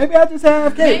Pizza. Maybe I just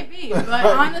have cable. Maybe, but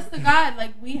honest to God,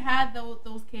 like, we had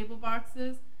those cable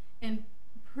boxes in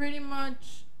pretty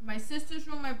much my sister's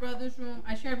room, my brother's room.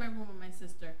 I shared my room with my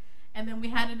sister. And then we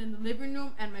had it in the living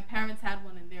room, and my parents had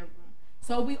one in their room.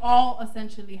 So we all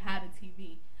essentially had a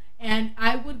TV. And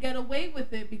I would get away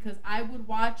with it because I would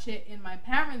watch it in my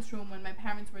parents' room when my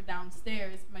parents were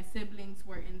downstairs. My siblings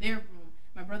were in their room.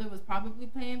 My brother was probably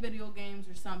playing video games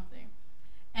or something.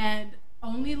 And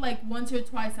only like once or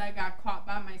twice I got caught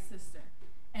by my sister.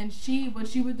 And what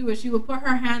she would do is she would put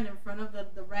her hand in front of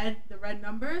the red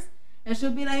numbers, and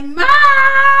she'll be like, "Ma,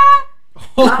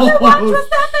 come and watch what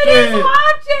somebody's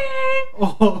watching."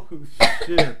 Oh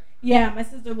shit! Yeah, my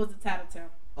sister was a tattletale.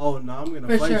 Oh no, I'm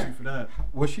gonna fight you for that.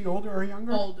 Was she older or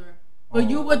younger? Older, but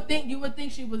you would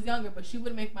think she was younger, but she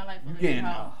would make my life a living hell. Getting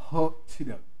a hook to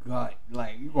the gut,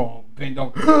 like you gonna bend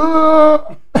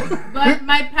over. But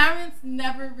my parents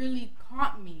never really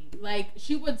caught me. Like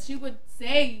she would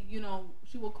say, you know,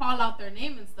 she would call out their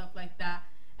name and stuff like that,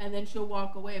 and then she'll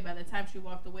walk away. By the time she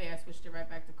walked away, I switched it right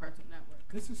back to Cartoon Network.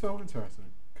 This is so interesting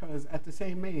because at the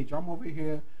same age, I'm over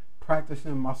here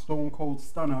practicing my Stone Cold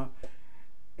Stunner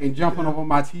and jumping over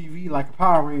my TV like a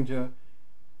Power Ranger,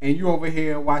 and you over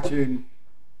here watching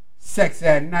Sex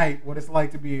at Night, what it's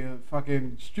like to be a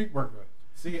fucking street worker.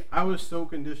 See, I was so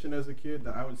conditioned as a kid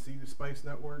that I would see the Spice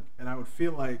Network and I would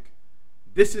feel like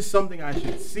this is something I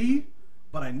should see,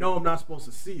 but I know I'm not supposed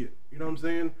to see it. You know what I'm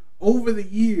saying? Over the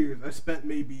years, I spent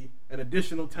maybe an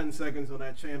additional 10 seconds on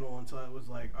that channel until I was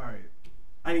like, all right,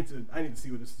 I need to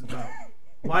see what this is about.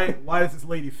 Why does this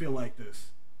lady feel like this?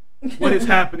 What is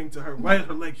happening to her? Why is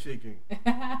her leg shaking?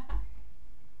 I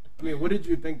mean, what did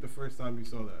you think the first time you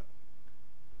saw that?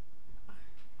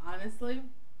 Honestly,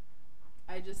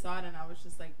 I just saw it and I was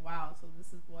just like, wow, so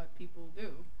this is what people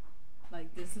do.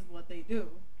 Like, this is what they do.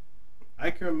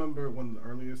 I can remember one of the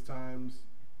earliest times,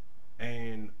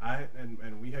 and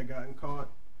we had gotten caught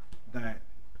that,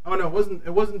 oh no,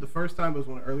 it wasn't the first time, it was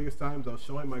one of the earliest times. I was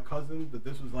showing my cousin that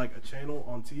this was like a channel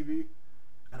on TV,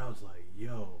 and I was like,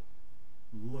 yo,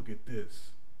 look at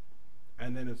this.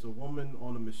 And then it's a woman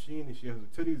on a machine and she has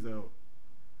her titties out.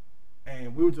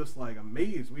 And we were just like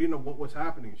amazed. We didn't know what was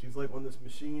happening. She's like on this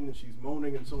machine and she's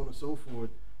moaning and so on and so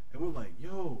forth. And we're like,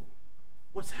 yo,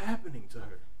 what's happening to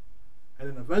her? And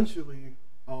then eventually,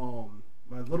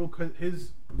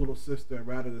 his little sister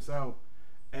ratted us out.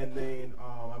 And then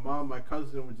my mom and my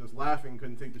cousin were just laughing,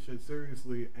 couldn't take the shit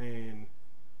seriously. And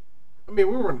I mean,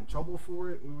 we weren't in trouble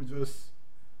for it. We were just,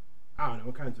 I don't know,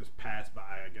 it kind of just passed by,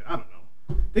 I guess. I don't know.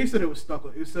 They said it was stuck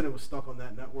on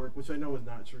that network, which I know is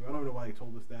not true. I don't know why they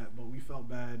told us that, but we felt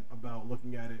bad about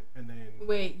looking at it. And then,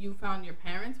 wait, you found your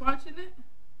parents watching it?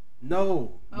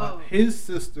 No, his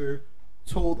sister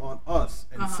told on us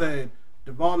and said,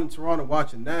 Devon and Toronto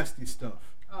watching nasty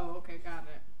stuff. Oh, okay, got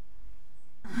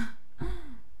it.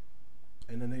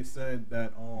 And then they said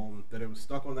that it was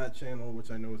stuck on that channel,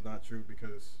 which I know is not true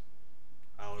because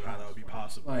I don't know how that would be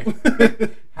possible.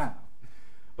 Like, how?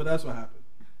 But that's what happened.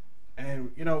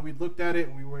 And, you know, we looked at it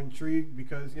and we were intrigued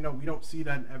because, you know, we don't see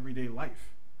that in everyday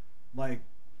life. Like,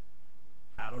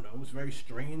 I don't know, it was very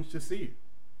strange to see.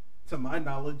 To my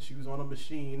knowledge, she was on a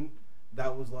machine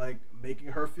that was, like, making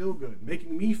her feel good.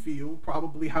 Making me feel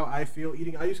probably how I feel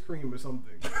eating ice cream or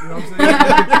something. You know what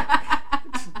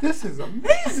I'm saying? This is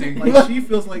amazing. Like, she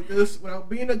feels like this without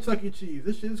being at Chuck E. Cheese.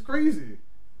 This shit is crazy.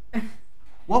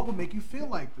 What would make you feel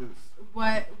like this?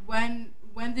 When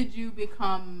did you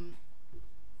become...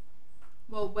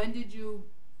 Well, when did you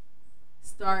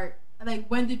start, like,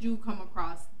 when did you come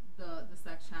across the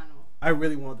sex channel? I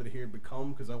really wanted to hear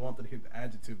become because I wanted to hear the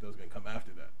adjective that was going to come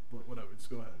after that. But whatever, just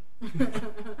go ahead.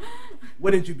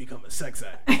 When did you become a sex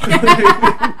addict?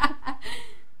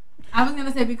 I was going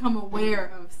to say become aware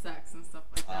of sex and stuff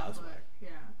like that. That's but, right. Yeah.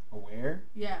 Aware?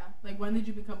 Yeah. Like, when did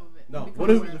you become of it? No, what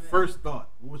was your first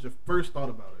thought? What was your first thought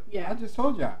about it? Yeah, I just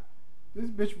told y'all. This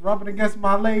bitch rubbing against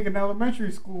my leg in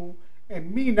elementary school.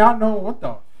 And me not knowing what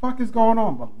the fuck is going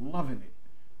on, but loving it.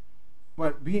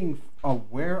 But being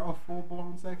aware of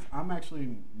full-blown sex, I'm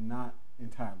actually not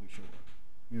entirely sure.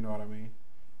 You know what I mean?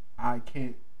 I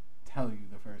can't tell you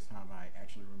the first time I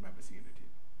actually remember seeing a titty.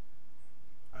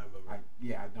 I remember.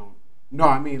 I don't. No,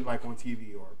 I mean like on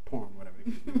TV or porn, whatever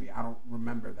the case may be. I don't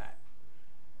remember that.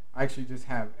 I actually just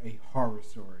have a horror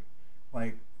story.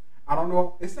 Like, I don't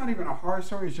know. It's not even a horror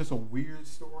story. It's just a weird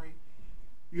story.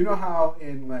 You know how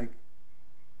in like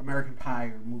American Pie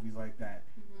or movies like that,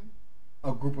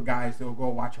 a group of guys, they'll go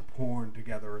watch a porn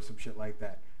together or some shit like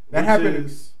that. That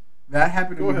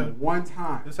happened to me one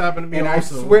time. This happened to me and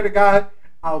also. I swear to God,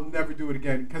 I'll never do it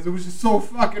again because it was just so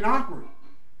fucking awkward.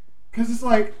 Because it's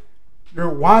like you're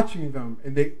watching them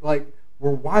and they like we're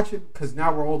watching because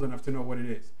now we're old enough to know what it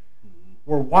is.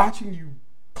 We're watching you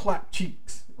clap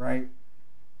cheeks, right?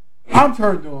 I'm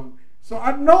turned on, so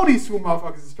I know these two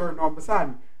motherfuckers is turned on beside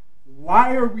me.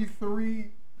 Why are we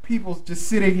three people just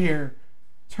sitting here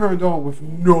turned on with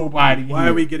nobody? Why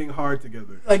are we getting hard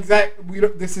together? Exactly.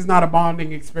 This is not a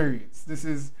bonding experience. This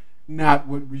is not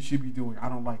what we should be doing. I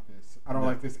don't like this. I don't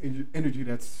like this energy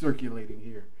that's circulating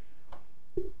here.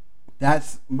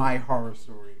 That's my horror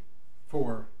story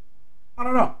for, I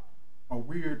don't know, a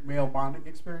weird male bonding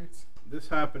experience. This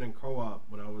happened in co-op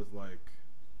when I was like,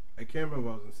 I can't remember,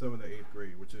 I was in 7th or 8th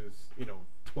grade, which is,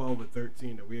 12 or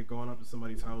 13, that we had gone up to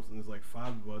somebody's house, and there's like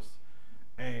 5 of us,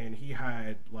 and he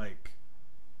had like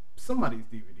somebody's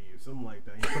DVD or something like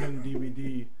that. He put in the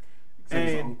DVD,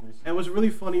 and what's really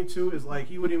funny too is like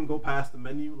he wouldn't even go past the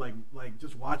menu, like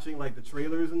just watching like the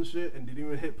trailers and shit, and didn't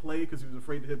even hit play because he was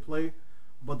afraid to hit play.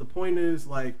 But the point is,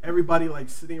 like, everybody like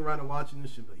sitting around and watching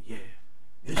this shit, like, yeah,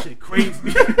 this shit crazy.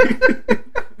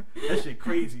 That shit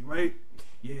crazy, right?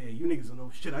 Yeah, you niggas don't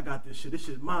know shit. I got this shit. This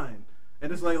shit's mine.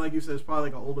 And it's like you said, it's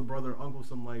probably like an older brother, or uncle,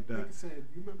 something like that. Nigga said,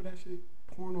 you remember that shit?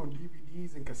 Porn on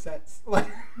DVDs and cassettes. Like,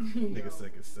 nigga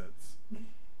said cassettes.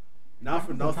 Not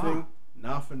for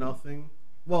nothing.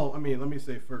 Well, I mean, let me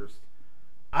say first,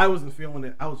 I wasn't feeling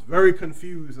it. I was very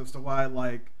confused as to why,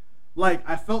 like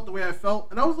I felt the way I felt,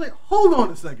 and I was like, hold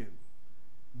on a second.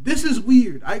 This is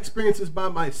weird. I experienced this by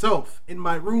myself in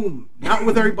my room, not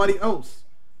with everybody else.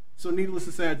 So needless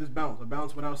to say, I just bounced. I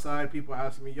bounced, went outside. People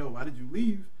asking me, yo, why did you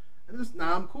leave? And just,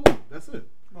 I'm cool. That's it.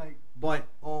 Like, but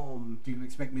do you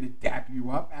expect me to dap you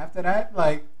up after that?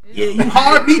 Like, yeah, you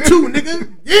hard me too,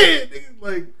 nigga. Yeah, nigga.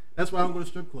 Like, that's why I'm going to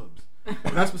strip clubs.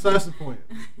 But that's besides the point.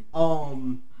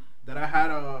 That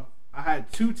I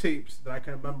had 2 tapes that I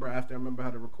can remember after I remember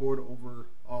how to record over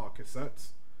cassettes.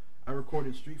 I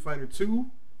recorded Street Fighter 2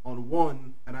 on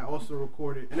one, and I also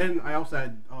recorded, and then I also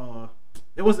had,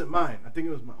 it wasn't mine. I think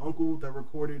it was my uncle that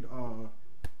recorded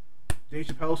Dave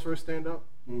Chappelle's first stand-up,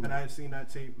 and I had seen that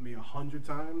tape maybe 100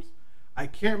 times. I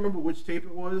can't remember which tape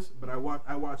it was, but I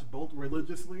watched both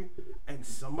religiously, and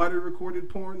somebody recorded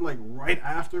porn like right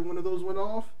after one of those went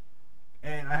off,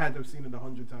 and I had to have seen it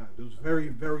 100 times. It was very,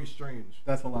 very strange.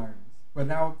 That's hilarious. But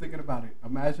now I'm thinking about it.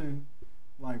 Imagine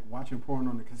like watching porn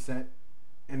on the cassette,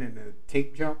 and then the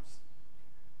tape jumps,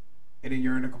 and then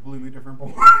you're in a completely different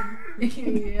porn.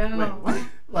 Yeah. Wait, what?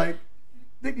 Like,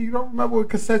 nigga, you don't remember when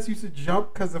cassettes used to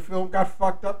jump because the film got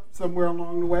fucked up somewhere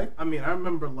along the way? I mean, I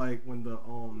remember like when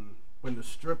the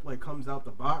strip like comes out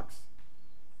the box,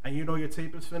 and you know your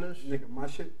tape is finished. Nigga, my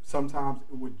shit sometimes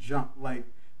it would jump. Like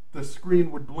the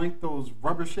screen would blink. Those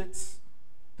rubber shits,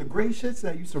 the gray shits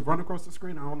that used to run across the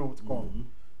screen. I don't know what to call them.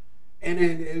 And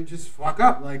then it would just fuck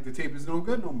up. Like the tape is no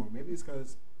good no more. Maybe it's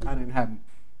because I didn't have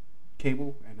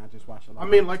cable and I just watched a lot. I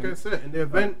mean, like I said, in the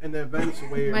events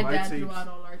where my my dad tapes, threw out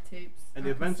all our tapes. in the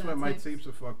events where my tapes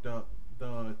are fucked up,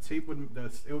 the tape would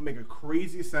make a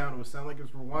crazy sound. It would sound like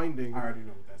it's rewinding. I already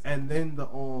know what that's. And then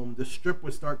the strip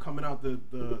would start coming out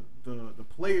the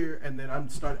player, and then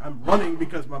I'm running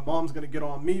because my mom's gonna get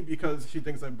on me because she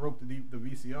thinks I broke the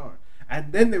VCR.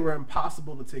 And then they were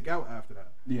impossible to take out after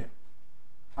that. Yeah,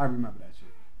 I remember that shit.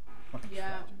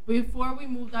 Yeah, before we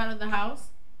moved out of the house,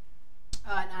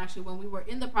 and actually when we were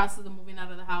in the process of moving out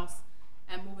of the house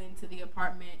and moving to the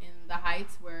apartment in the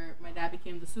Heights where my dad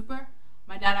became the super,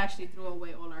 my dad actually threw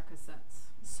away all our cassettes.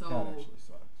 So that actually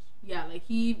sucks. Yeah, like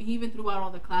he even threw out all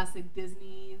the classic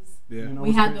Disneys. Yeah, You know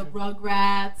we had crazy? the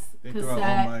Rugrats they cassette. threw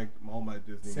out all my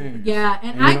Disney Same. movies. Yeah,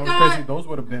 and you I know got. crazy? Those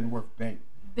would have been worth bank.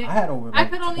 They, I had over. I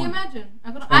Like could only 20. imagine.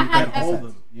 I I had had all of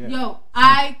them. Yeah. Yo,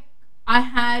 I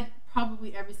had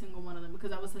probably every single one of them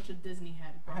because I was such a Disney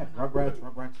head. I had growing up.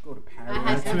 Rugrats Go to I had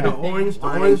Paris. everything. The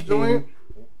orange joint.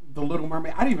 The Little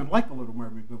Mermaid. I didn't even like the Little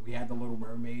Mermaid, but we had the Little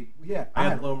Mermaid. Yeah, I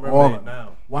had Little all Mermaid of them.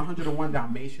 now. 101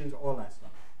 Dalmatians, all that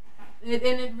stuff. And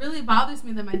it really bothers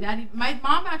me that my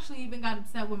mom actually even got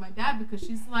upset with my dad because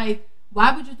she's like,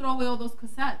 why would you throw away all those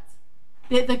cassettes?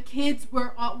 The kids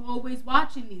were always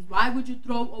watching these. Why would you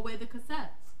throw away the cassettes?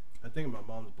 I think my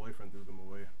mom's boyfriend threw them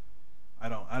away. I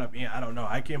don't know.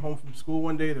 I came home from school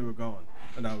one day, they were gone,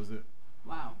 and that was it.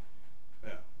 Wow.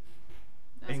 Yeah.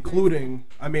 That's Including,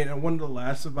 crazy. I mean, and one of the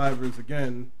last survivors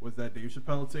again was that Dave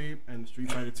Chappelle tape and the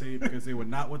Street Fighter tape because they were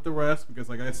not with the rest. Because,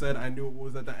 like I said, I knew it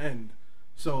was at the end,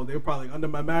 so they were probably under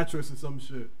my mattress or some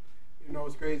shit. You know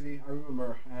what's crazy? I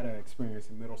remember I had an experience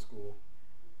in middle school.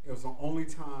 It was the only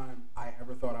time I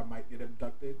ever thought I might get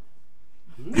abducted.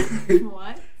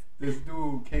 What? This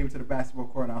dude came to the basketball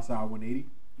court outside 180,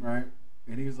 right?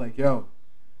 And he was like, yo,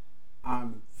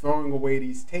 I'm throwing away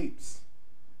these tapes.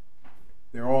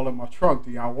 They're all in my trunk.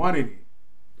 Do y'all want any?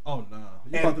 Oh, nah.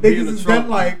 You And about to be in niggas the is trunk. then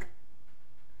like,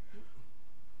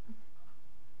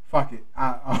 fuck it.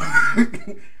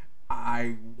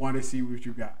 I want to see what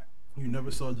you got. You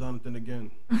never saw Jonathan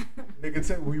again. Nigga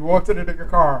said we walked to the nigga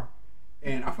car,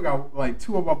 and I forgot, like,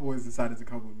 2 of my boys decided to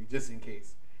come with me just in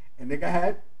case. And nigga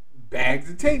had bags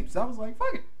of tapes. I was like,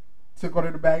 fuck it. Took one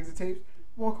of the bags of tapes.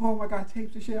 Walk home, I got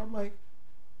tapes and shit. I'm like,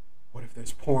 what if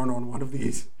there's porn on one of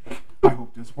these? I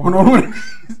hope there's porn on one of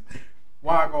these.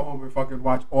 why I go home and fucking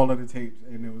watch all of the tapes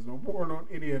and there was no porn on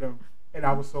any of them, and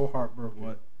I was so heartbroken.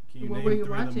 What? Can you What name were you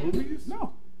 3 of the watching? movies?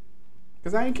 No,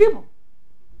 because I ain't keep them.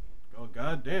 Oh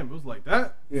goddamn! It was like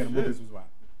that. Yeah, the Shit. movies was wild.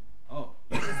 Oh.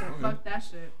 He said, fuck that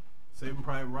shit. Saving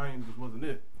Private Ryan just wasn't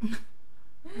it.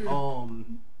 No,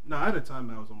 I had a time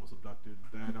that I was almost abducted.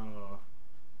 That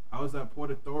I was at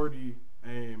Port Authority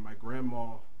and my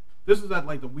grandma. This was at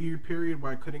like the weird period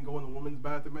where I couldn't go in the women's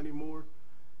bathroom anymore.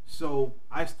 So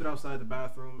I stood outside the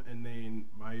bathroom, and then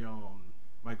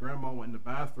my grandma went in the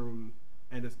bathroom,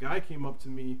 and this guy came up to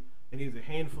me, and he has a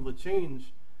handful of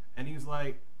change, and he's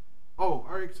like, "Oh,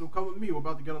 all right, so come with me. We're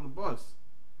about to get on the bus."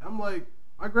 I'm like,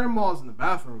 "My grandma's in the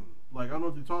bathroom. Like, I don't know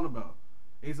what you're talking about."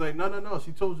 And he's like, No.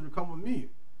 She told you to come with me."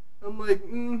 I'm like,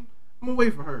 I'm gonna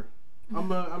wait for her. I'm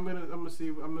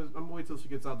gonna wait till she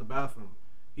gets out the bathroom.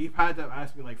 He had to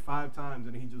ask me like 5 times,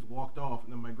 and he just walked off.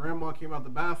 And then my grandma came out the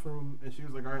bathroom, and she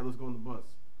was like, "All right, let's go on the bus."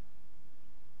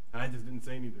 And I just didn't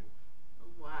say anything.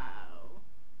 Wow.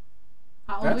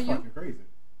 How old That's were you? fucking crazy.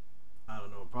 I don't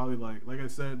know, probably like I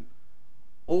said,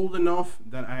 old enough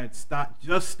that I had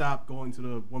stopped going to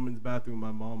the women's bathroom with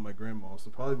my mom and my grandma.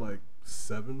 So probably like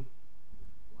 7.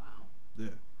 Wow. Yeah.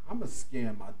 I'm gonna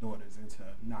scare my daughters into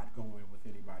not going with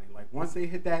anybody. Like once they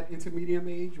hit that intermediate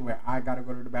age where I gotta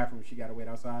go to the bathroom, she gotta wait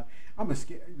outside. I'm gonna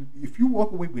scare. If you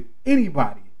walk away with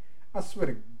anybody, I swear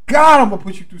to God, I'm gonna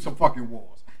put you through some fucking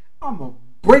walls. I'm gonna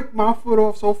break my foot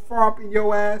off so far up in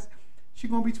your ass, she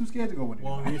gonna be too scared to go with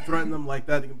Well, anybody. when you threaten them like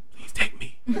that, they go, "Please take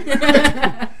me.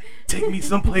 Take me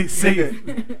someplace safe."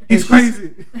 He's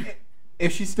crazy.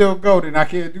 If she still go, then I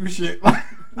can't do shit.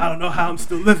 I don't know how I'm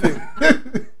still living.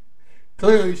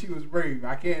 Clearly, she was brave.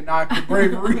 I can't knock the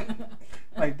bravery.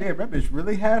 Like, damn, that bitch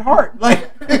really had heart.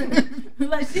 Like,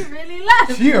 like she really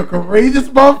left. she a courageous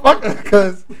motherfucker.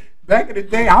 Because back in the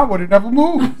day, I would have never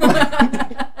moved.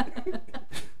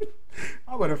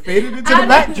 I would have faded into the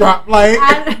backdrop. Like,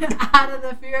 out of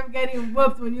the fear of getting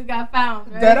whooped when you got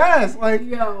found. Right? that ass. Like,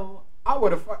 yo, I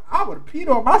would have peed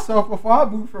on myself before I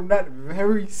moved from that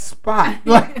very spot.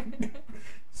 Like,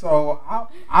 so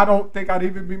I don't think I'd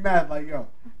even be mad. Like, yo,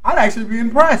 I'd actually be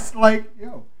impressed. Like,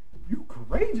 yo, you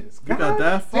courageous. You got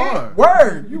that far. Damn,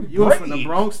 word. You went from the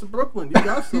Bronx to Brooklyn. You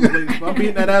got someplace. I'm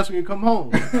beating that ass when you come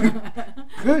home.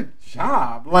 Good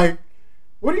job. Like,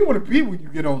 what do you want to be when you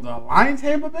get older? A lion's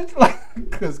tamer, bitch? Like,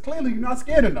 because clearly you're not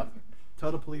scared of nothing.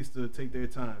 Tell the police to take their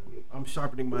time. I'm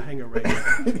sharpening my hanger right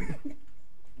now.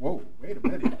 Whoa, wait a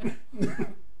minute.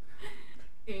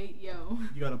 hey, yo.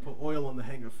 You gotta put oil on the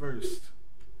hanger first.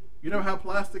 You never have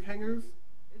plastic hangers?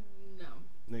 No.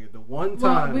 Nigga, the one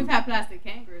time. Well, we've had plastic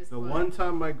hangers. The one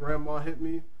time my grandma hit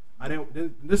me, I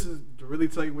didn't. This is to really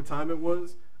tell you what time it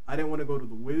was. I didn't want to go to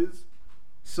the Wiz,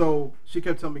 so she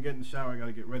kept telling me get in the shower. I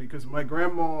gotta get ready because my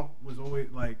grandma was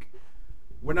always like,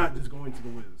 "We're not just going to the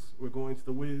Wiz. We're going to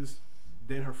the Wiz,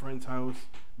 then her friend's house,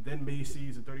 then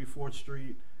Macy's at 34th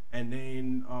Street, and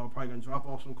then probably gonna drop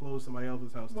off some clothes to somebody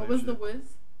else's house." What was the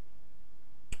Wiz?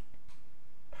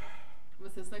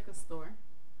 Was this like a store?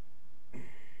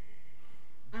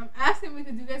 I'm asking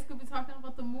because you guys could be talking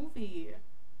about the movie.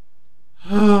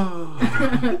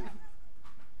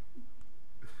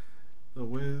 The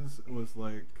Wiz was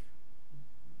like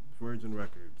Virgin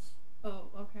Records. Oh,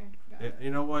 okay. Got it.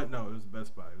 You know what? No, it was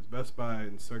Best Buy. It was Best Buy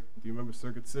in do you remember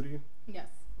Circuit City? Yes.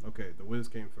 Okay, the Wiz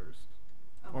came first.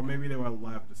 Okay. Or maybe they were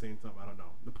live at the same time. I don't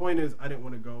know. The point is, I didn't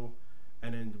want to go,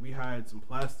 and then we had some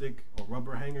plastic or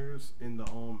rubber hangers in the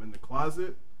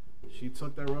closet. She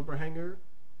took that rubber hanger,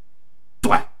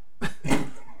 thwack,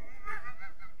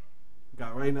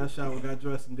 got right in that shower, got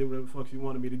dressed, and did whatever the fuck she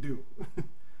wanted me to do,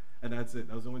 and that's it.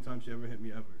 That was the only time she ever hit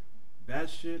me ever. That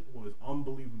shit was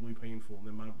unbelievably painful.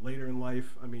 And then later in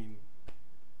life, I mean,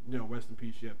 you know, rest in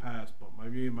peace, she had passed. But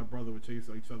me and my brother would chase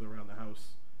each other around the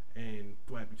house and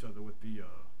thwap each other with the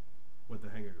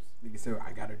hangers. Nigga said,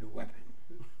 I got a new weapon.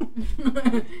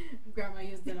 Grandma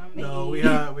used it on me. No, we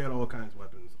had all kinds of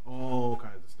weapons, all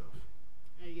kinds of stuff.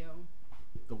 Hey, yo.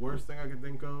 The worst thing I can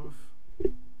think of,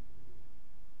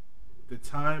 the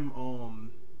time my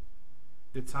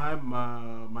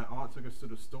aunt took us to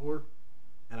the store,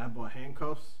 and I bought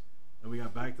handcuffs, and we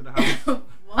got back to the house.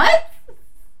 What?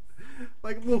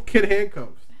 Like little kid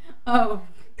handcuffs. Oh.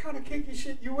 What kind of kinky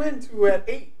shit you into at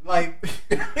 8? Like,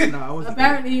 No, I was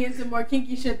apparently he into more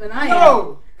kinky shit than I am.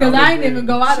 no. Because I didn't even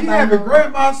go out She of my having room.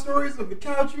 grandma stories on the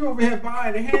couch. You over here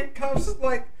buying the handcuffs.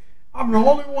 Like, I'm the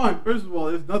only one. First of all,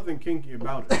 there's nothing kinky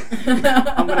about it.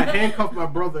 I'm gonna handcuff my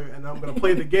brother, and I'm gonna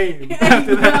play the game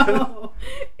after that.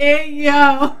 Hey,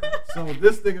 yo. So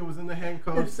this nigga was in the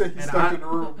handcuffs, He's stuck in the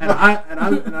room. and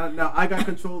I now I got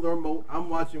control of the remote. I'm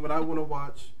watching what I want to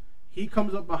watch. He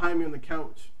comes up behind me on the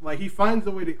couch. Like, he finds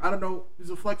a way to, I don't know, he's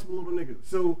a flexible little nigga.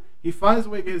 So he finds a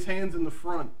way to get his hands in the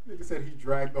front. Nigga said he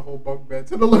dragged the whole bunk bed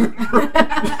to the living room.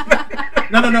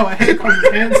 No. I handcuffed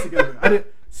his hands together.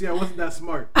 I wasn't that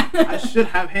smart. I should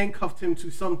have handcuffed him to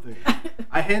something.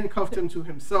 I handcuffed him to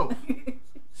himself.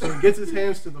 So he gets his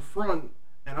hands to the front,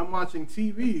 and I'm watching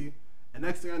TV, and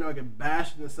next thing I know, I get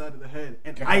bashed in the side of the head,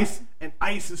 and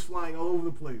ice is flying all over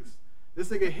the place. This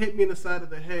nigga hit me in the side of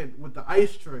the head with the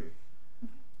ice tray.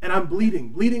 And I'm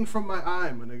bleeding from my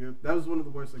eye, my nigga. That was one of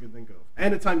the worst I could think of.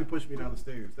 And the time he pushed me down the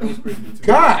stairs. That was crazy too.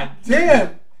 God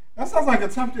damn. That sounds like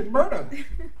attempted murder.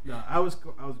 No, I was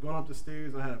going up the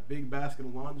stairs. I had a big basket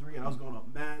of laundry, and I was going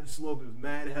up mad slow. It was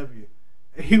mad heavy.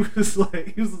 And he was just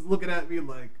looking at me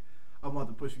like, I'm about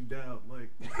to push you down.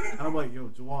 Like, and I'm like, yo,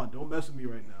 Jawan, don't mess with me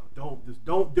right now.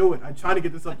 Don't do it. I'm trying to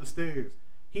get this up the stairs.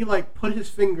 He like put his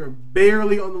finger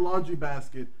barely on the laundry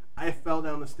basket. I fell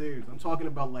down the stairs. I'm talking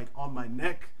about like on my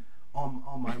neck, on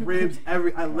my ribs. I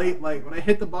lay like when I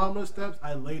hit the bottom of the steps,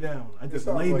 I lay down. I just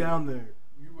lay down there.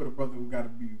 You were the brother who got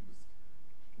abused.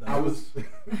 I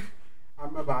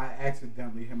remember I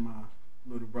accidentally hit my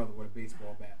little brother with a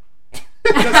baseball bat.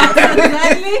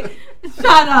 Accidentally?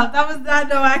 Shut up. That was not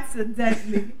no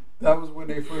accidentally. That was when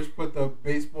they first put the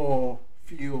baseball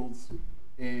fields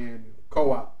in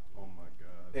co-op. Oh my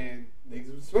god. And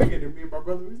niggas was swinging, and me and my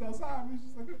brother was outside. We was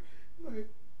just like,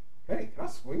 hey, can I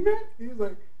swing that? He was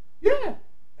like, yeah.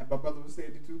 And my brother was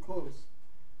standing too close.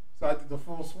 So I did the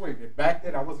full swing. And back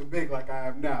then, I wasn't big like I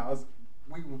am now.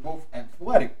 We were both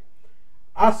athletic.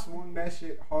 I swung that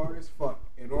shit hard as fuck.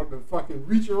 And on the fucking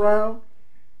reach around,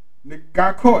 nigga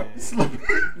got caught.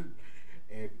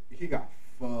 And he got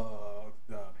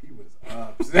fucked up. He was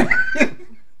upset.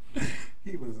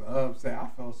 He was upset. I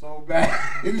felt so bad.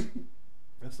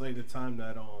 That's like the time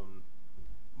that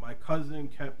my cousin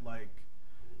kept like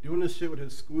doing this shit with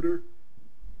his scooter,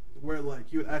 where like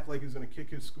he would act like he was gonna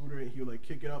kick his scooter and he would like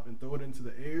kick it up and throw it into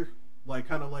the air, like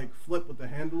kind of like flip with the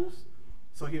handles.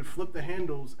 So he would flip the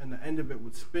handles and the end of it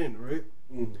would spin, right?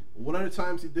 Mm-hmm. One of the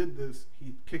times he did this,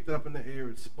 he kicked it up in the air,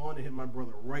 it spun and hit my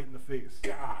brother right in the face.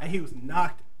 God. And he was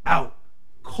knocked out,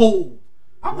 cold.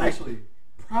 I'm actually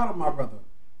proud of my brother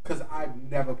because I've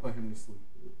never put him to sleep.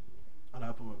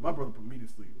 My brother put me to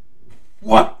sleep.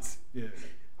 What? Yeah.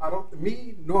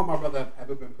 Me nor my brother have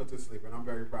ever been put to sleep, and I'm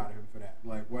very proud of him for that.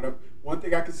 Like, one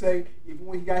thing I could say, even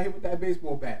when he got hit with that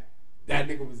baseball bat, that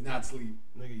nigga was not asleep.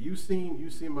 Nigga, you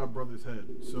seen my brother's head.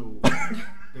 So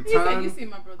the time you seen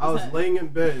my brother's I was head. laying in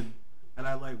bed and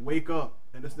I like wake up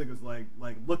and this nigga's like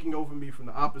looking over me from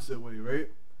the opposite way, right?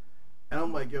 And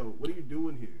I'm like, yo, what are you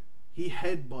doing here? He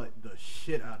headbutt the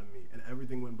shit out of me and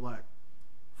everything went black.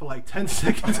 For like 10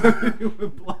 seconds, it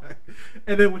went black.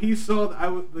 And then when he saw that I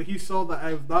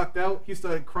was knocked out, he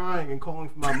started crying and calling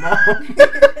for my mom.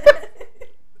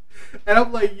 And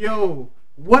I'm like, yo,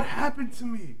 what happened to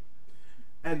me?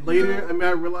 And later, I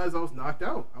realized I was knocked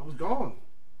out. I was gone.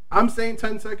 I'm saying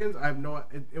 10 seconds. I have no.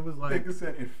 It was like. Nigga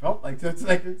said it felt like 10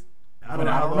 seconds. I don't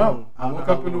know. I woke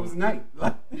up and it was night.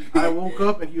 I woke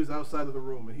up and he was outside of the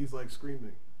room and he's like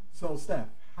screaming. So Steph,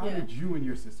 how did you and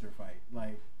your sister fight?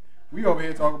 Like, we over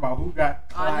here talking about who got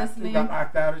clapped, who got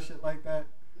knocked out and shit like that.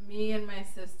 Me and my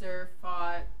sister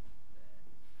fought.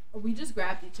 We just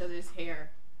grabbed each other's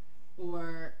hair,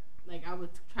 or like I would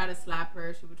try to slap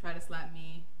her. She would try to slap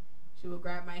me. She would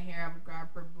grab my hair. I would grab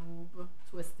her boob,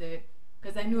 twist it,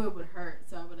 because I knew it would hurt.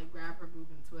 So I would like grab her boob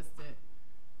and twist it.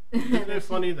 Isn't it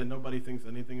funny that nobody thinks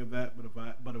anything of that?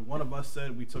 But if one of us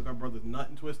said we took our brother's nut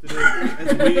and twisted it,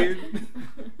 it's weird.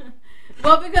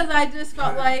 Well, because I just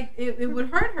felt like it would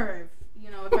hurt her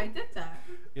if I did that.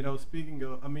 Speaking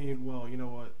of, you know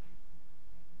what?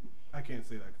 I can't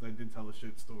say that because I did tell a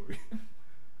shit story.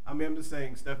 I'm just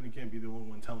saying Stephanie can't be the only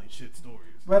one telling shit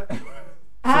stories. But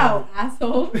ow,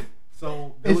 asshole.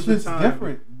 So it's just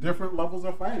different levels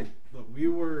of fighting. Look, we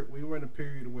were in a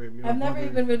period where I've never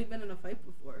even really been in a fight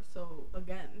before. So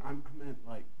again, I meant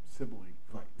like sibling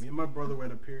fights. Me and my brother were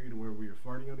at a period where we were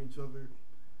farting on each other,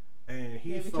 and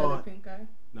he gave thought each other pink eye?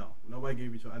 No, nobody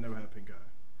gave each other. I never had pink eye.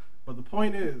 But the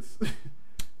point is,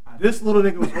 this little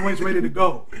nigga was always ready to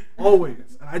go,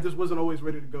 always, and I just wasn't always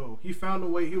ready to go. He found a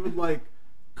way. He would like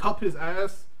cup his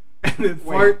ass and then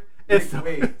fart.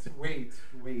 Wait.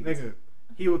 Nigga,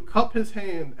 he would cup his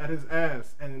hand at his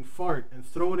ass and then fart and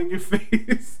throw it in your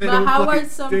face. But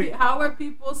how are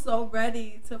people so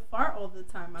ready to fart all the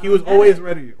time? He was always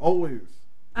ready, always.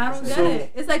 I don't get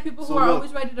it. It's like people who are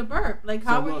always ready to burp. Like,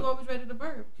 how are you always ready to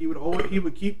burp? He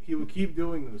would keep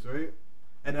doing this, right?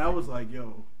 And I was like,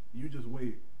 yo, you just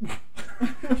wait.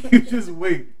 You just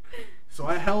wait. So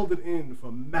I held it in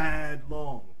for mad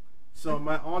long. So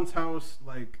my aunt's house,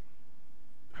 like,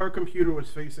 her computer was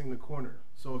facing the corner.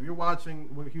 So if you're watching,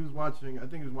 I think he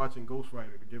was watching Ghost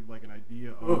Rider to give like an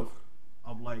idea of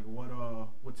like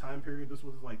what time period this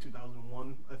was, like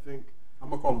 2001, I think. I'm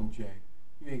gonna call him Jay.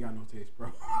 You ain't got no taste,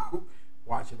 bro.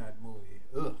 Watching that movie.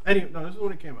 Ugh. Anyway, no, this is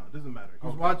when it came out. Doesn't matter.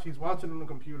 He's watching on the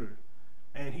computer,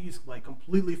 and he's like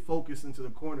completely focused into the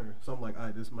corner. So I'm like, all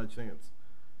right, this is my chance.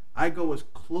 I go as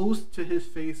close to his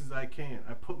face as I can.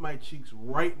 I put my cheeks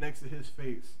right next to his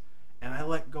face, and I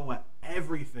let go of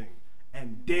everything,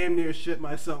 and damn near shit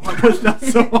myself. I pushed out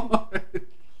so hard.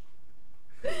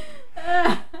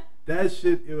 That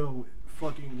shit,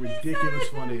 fucking ridiculous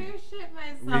funny.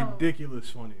 Ridiculous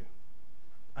funny.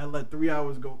 I let 3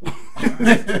 hours go.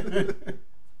 It's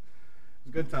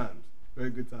good times. Very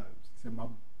good times. Said my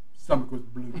stomach was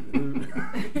blue.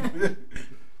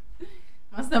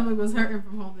 My stomach was hurting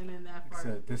from holding in that far.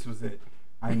 Said this was it.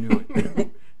 I knew it.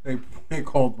 They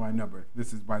called my number.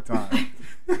 This is my time.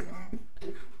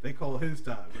 They call his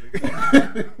time.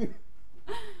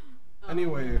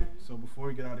 Anyway, so before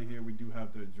we get out of here, we do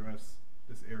have to address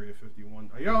this Area 51.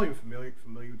 Are y'all even familiar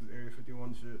with this Area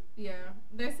 51 shit? Yeah,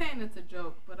 they're saying it's a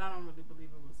joke, but I don't really believe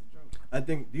it was a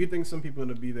joke. Do you think some people are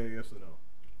gonna be there? Yes or no?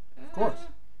 Of course.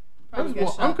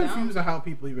 I'm confused on how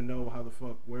people even know how the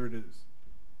fuck where it is.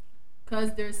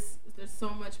 Cause there's so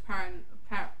much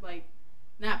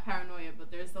not paranoia, but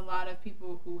there's a lot of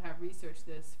people who have researched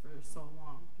this for so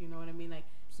long. You know what I mean? Like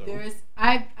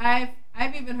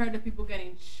I've even heard of people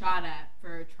getting shot at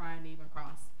for trying to even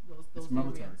cross those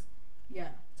military. areas. Yeah.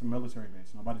 It's a military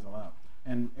base. Nobody's allowed.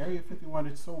 And Area 51,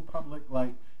 it's so public.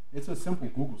 Like, it's a simple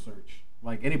Google search.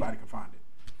 Like, anybody can find it.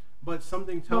 But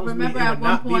something tells me it would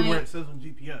not be where it says on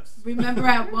GPS. Remember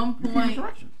at one point...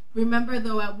 Remember,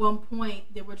 though, at one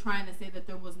point, they were trying to say that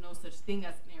there was no such thing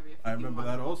as an Area 51. I remember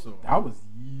that also. That was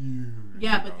years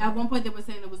Yeah, ago. But at one point, they were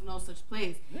saying there was no such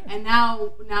place. Yeah. And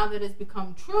now that it's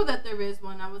become true that there is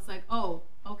one, I was like, oh,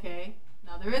 okay.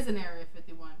 Now there is an Area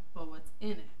 51, but what's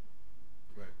in it?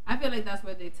 Right. I feel like that's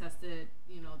where they tested,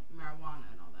 marijuana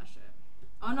and all that shit.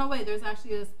 Oh, no, wait. There's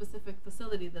actually a specific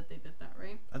facility that they did that,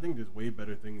 right? I think there's way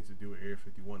better things to do with Area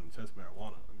 51 than test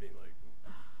marijuana. I mean, like,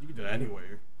 you can do that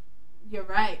anywhere. You're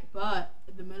right, but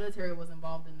the military was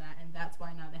involved in that, and that's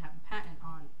why now they have a patent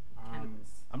on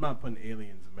cannabis. I'm not putting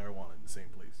aliens and marijuana in the same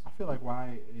place. I feel like,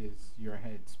 why is your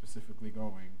head specifically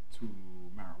going to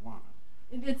marijuana?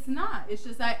 It's not. It's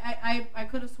just I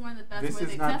could have sworn that's this where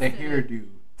they tested it. This is not the hairdo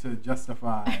to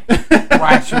justify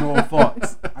rational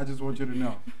thoughts. I just want you to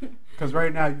know. Because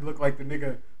right now you look like the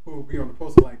nigga who will be on the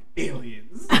poster like,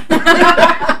 aliens.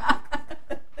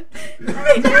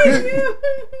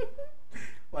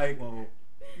 Like,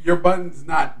 your button's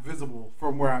not visible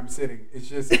from where I'm sitting. It's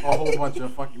just a whole bunch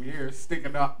of fucking hairs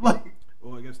sticking up. Like,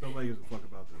 well, I guess nobody gives a fuck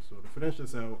about this. So to finish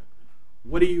this out,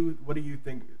 what do you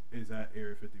think is at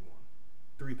Area 51?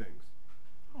 3 things.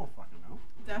 I don't fucking know.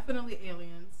 Definitely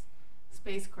aliens,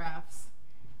 spacecrafts.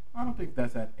 I don't think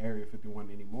that's at Area 51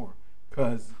 anymore.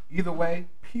 Because either way,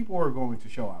 people are going to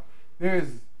show up.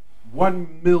 There's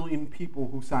 1 million people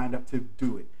who signed up to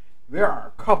do it. There are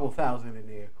a couple thousand in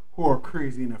there who are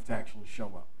crazy enough to actually show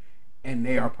up. And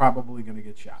they are probably going to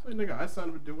get shot. Like, nigga, I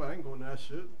signed up to do it. I ain't going to that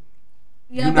shit.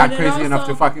 Yeah, you're not crazy enough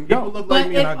to fucking go. People look like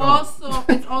me and I go.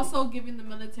 It's also giving the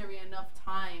military enough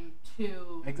time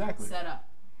to set up.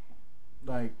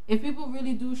 Like, if people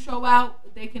really do show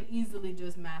out, they can easily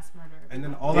just mass murder everybody. And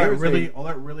then all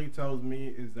that really tells me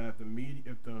is that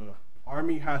if the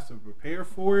army has to prepare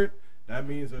for it, that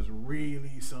means there's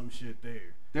really some shit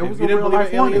there. There was a real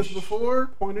life warning before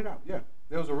pointed out. Yeah,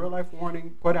 there was a real life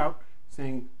warning put out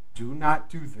saying, "Do not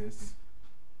do this.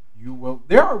 You will."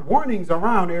 There are warnings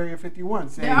around Area 51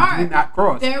 saying, "Do not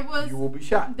cross. You will be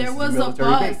shot." There was a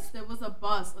bus. There was a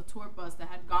tour bus that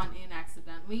had gone in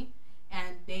accidentally,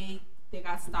 and they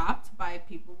got stopped by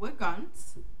people with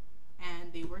guns,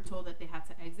 and they were told that they had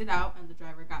to exit out, and the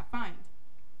driver got fined.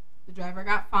 The driver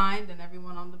got fined, and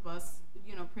everyone on the bus,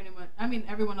 pretty much. I mean,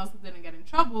 everyone else didn't get in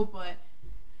trouble, but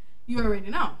you already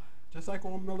know. Just like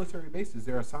on military bases,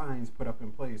 there are signs put up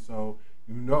in place, so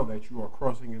you know that you are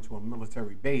crossing into a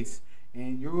military base,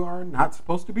 and you are not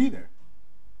supposed to be there.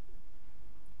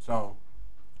 So,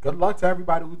 good luck to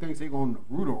everybody who thinks they're going to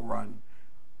Naruto run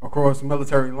across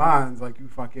military lines like you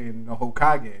fucking the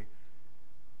Hokage.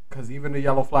 Because even the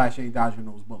Yellow Flash ain't dodging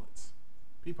those bullets.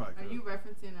 Are you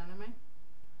referencing anime?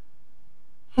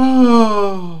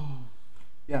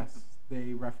 Yes,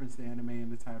 they reference the anime in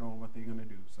the title and what they're going to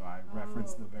do. So I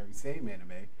referenced the very same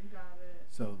anime. Got it.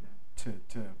 So to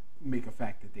make a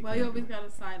fact that they you always got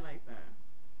a side like that.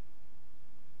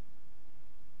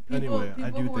 People I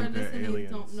do who think are they're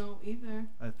aliens. Don't know either.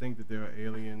 I think that there are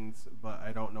aliens, but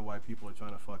I don't know why people are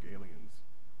trying to fuck aliens.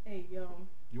 Hey, yo.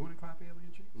 You want to clap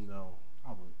alien chicks? No. I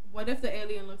would. What if the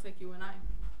alien looks like you and I?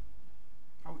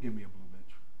 I would give me a blue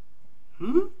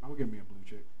bitch. I would give me a blue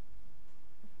chick.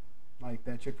 Like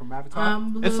that chick from Avatar.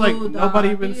 Blue, It's like nobody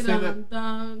even say that.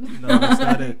 dun. No, that's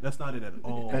not it. That's not it at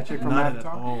all. That chick from not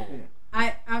Avatar. At all.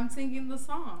 Yeah. I'm singing the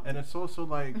song. And it's also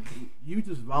like you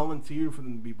just volunteered for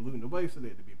them to be blue. Nobody said they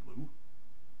had to be blue.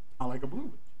 I like a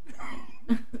blue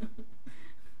bitch.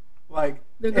 Like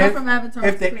the girl from Avatar.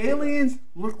 If the aliens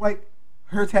look like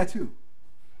her tattoo,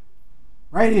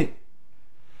 right here,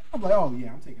 I'm like, oh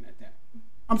yeah, I'm taking that down.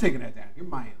 I'm taking that down. Give me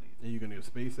my alien. And you're gonna get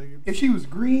space aids? If she was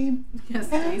green, Yes,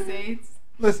 space aids.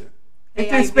 Listen, if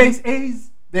there's space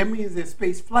aids, that means there's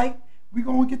space flight. We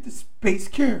gonna get the space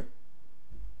cure.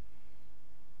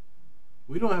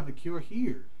 We don't have the cure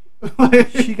here.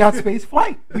 She got space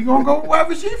flight. We gonna go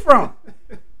wherever she from.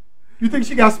 You think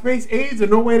she got space aids and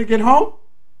no way to get home?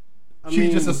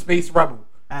 She's just a space rebel.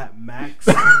 At max,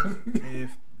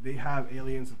 if they have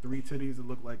aliens with 3 titties that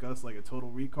look like us, like a Total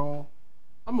Recall,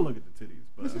 I'm gonna look at the titties.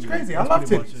 But This is crazy. I love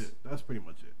titties. That's pretty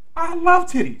much it. I love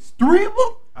titties. 3 of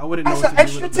them? I wouldn't know That's what an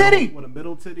to do extra titty. with a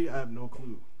middle titty. I have no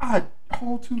clue. I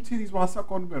hold 2 titties while I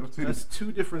suck on the middle titty. That's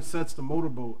 2 different sets to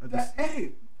motorboat.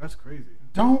 Hey, that's crazy.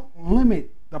 don't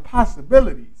limit the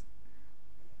possibilities.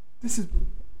 This is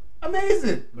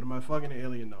amazing. But am I fucking an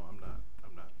alien? No, I'm not.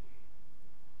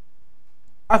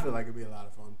 I feel like it'd be a lot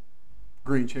of fun.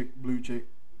 Green chick, blue chick.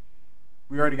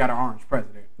 We already got an orange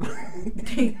president.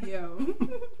 Yo.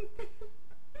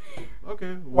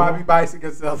 Okay. Why be biased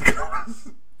against the other colors?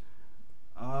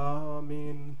 I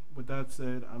mean, with that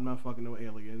said, I'm not fucking no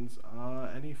aliens.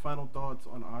 Any final thoughts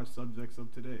on our subjects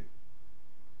of today?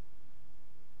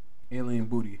 Alien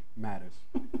booty matters.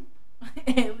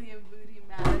 Alien booty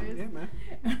matters. Yeah,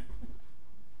 man.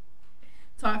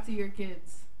 Talk to your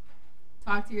kids.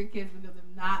 Talk to your kids because if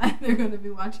not, they're going to be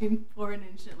watching porn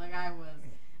and shit like I was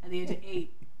at the age of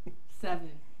 8, 7.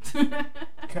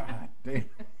 God damn.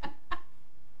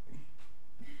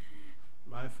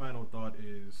 My final thought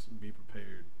is be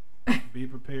prepared. Be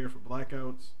prepared for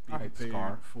blackouts.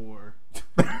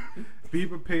 Be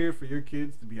prepared for your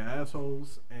kids to be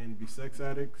assholes and be sex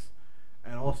addicts.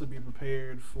 And also be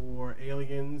prepared for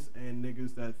aliens and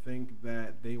niggas that think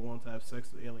that they want to have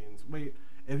sex with aliens. Wait,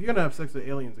 if you're going to have sex with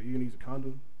aliens, are you going to use a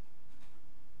condom?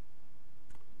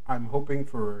 I'm hoping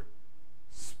for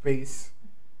space.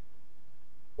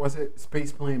 Was it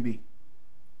Space Plan B?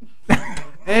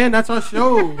 And that's our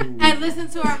show. And listen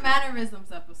to our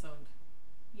mannerisms episode.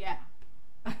 Yeah.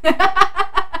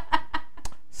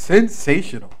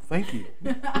 Sensational. Thank you.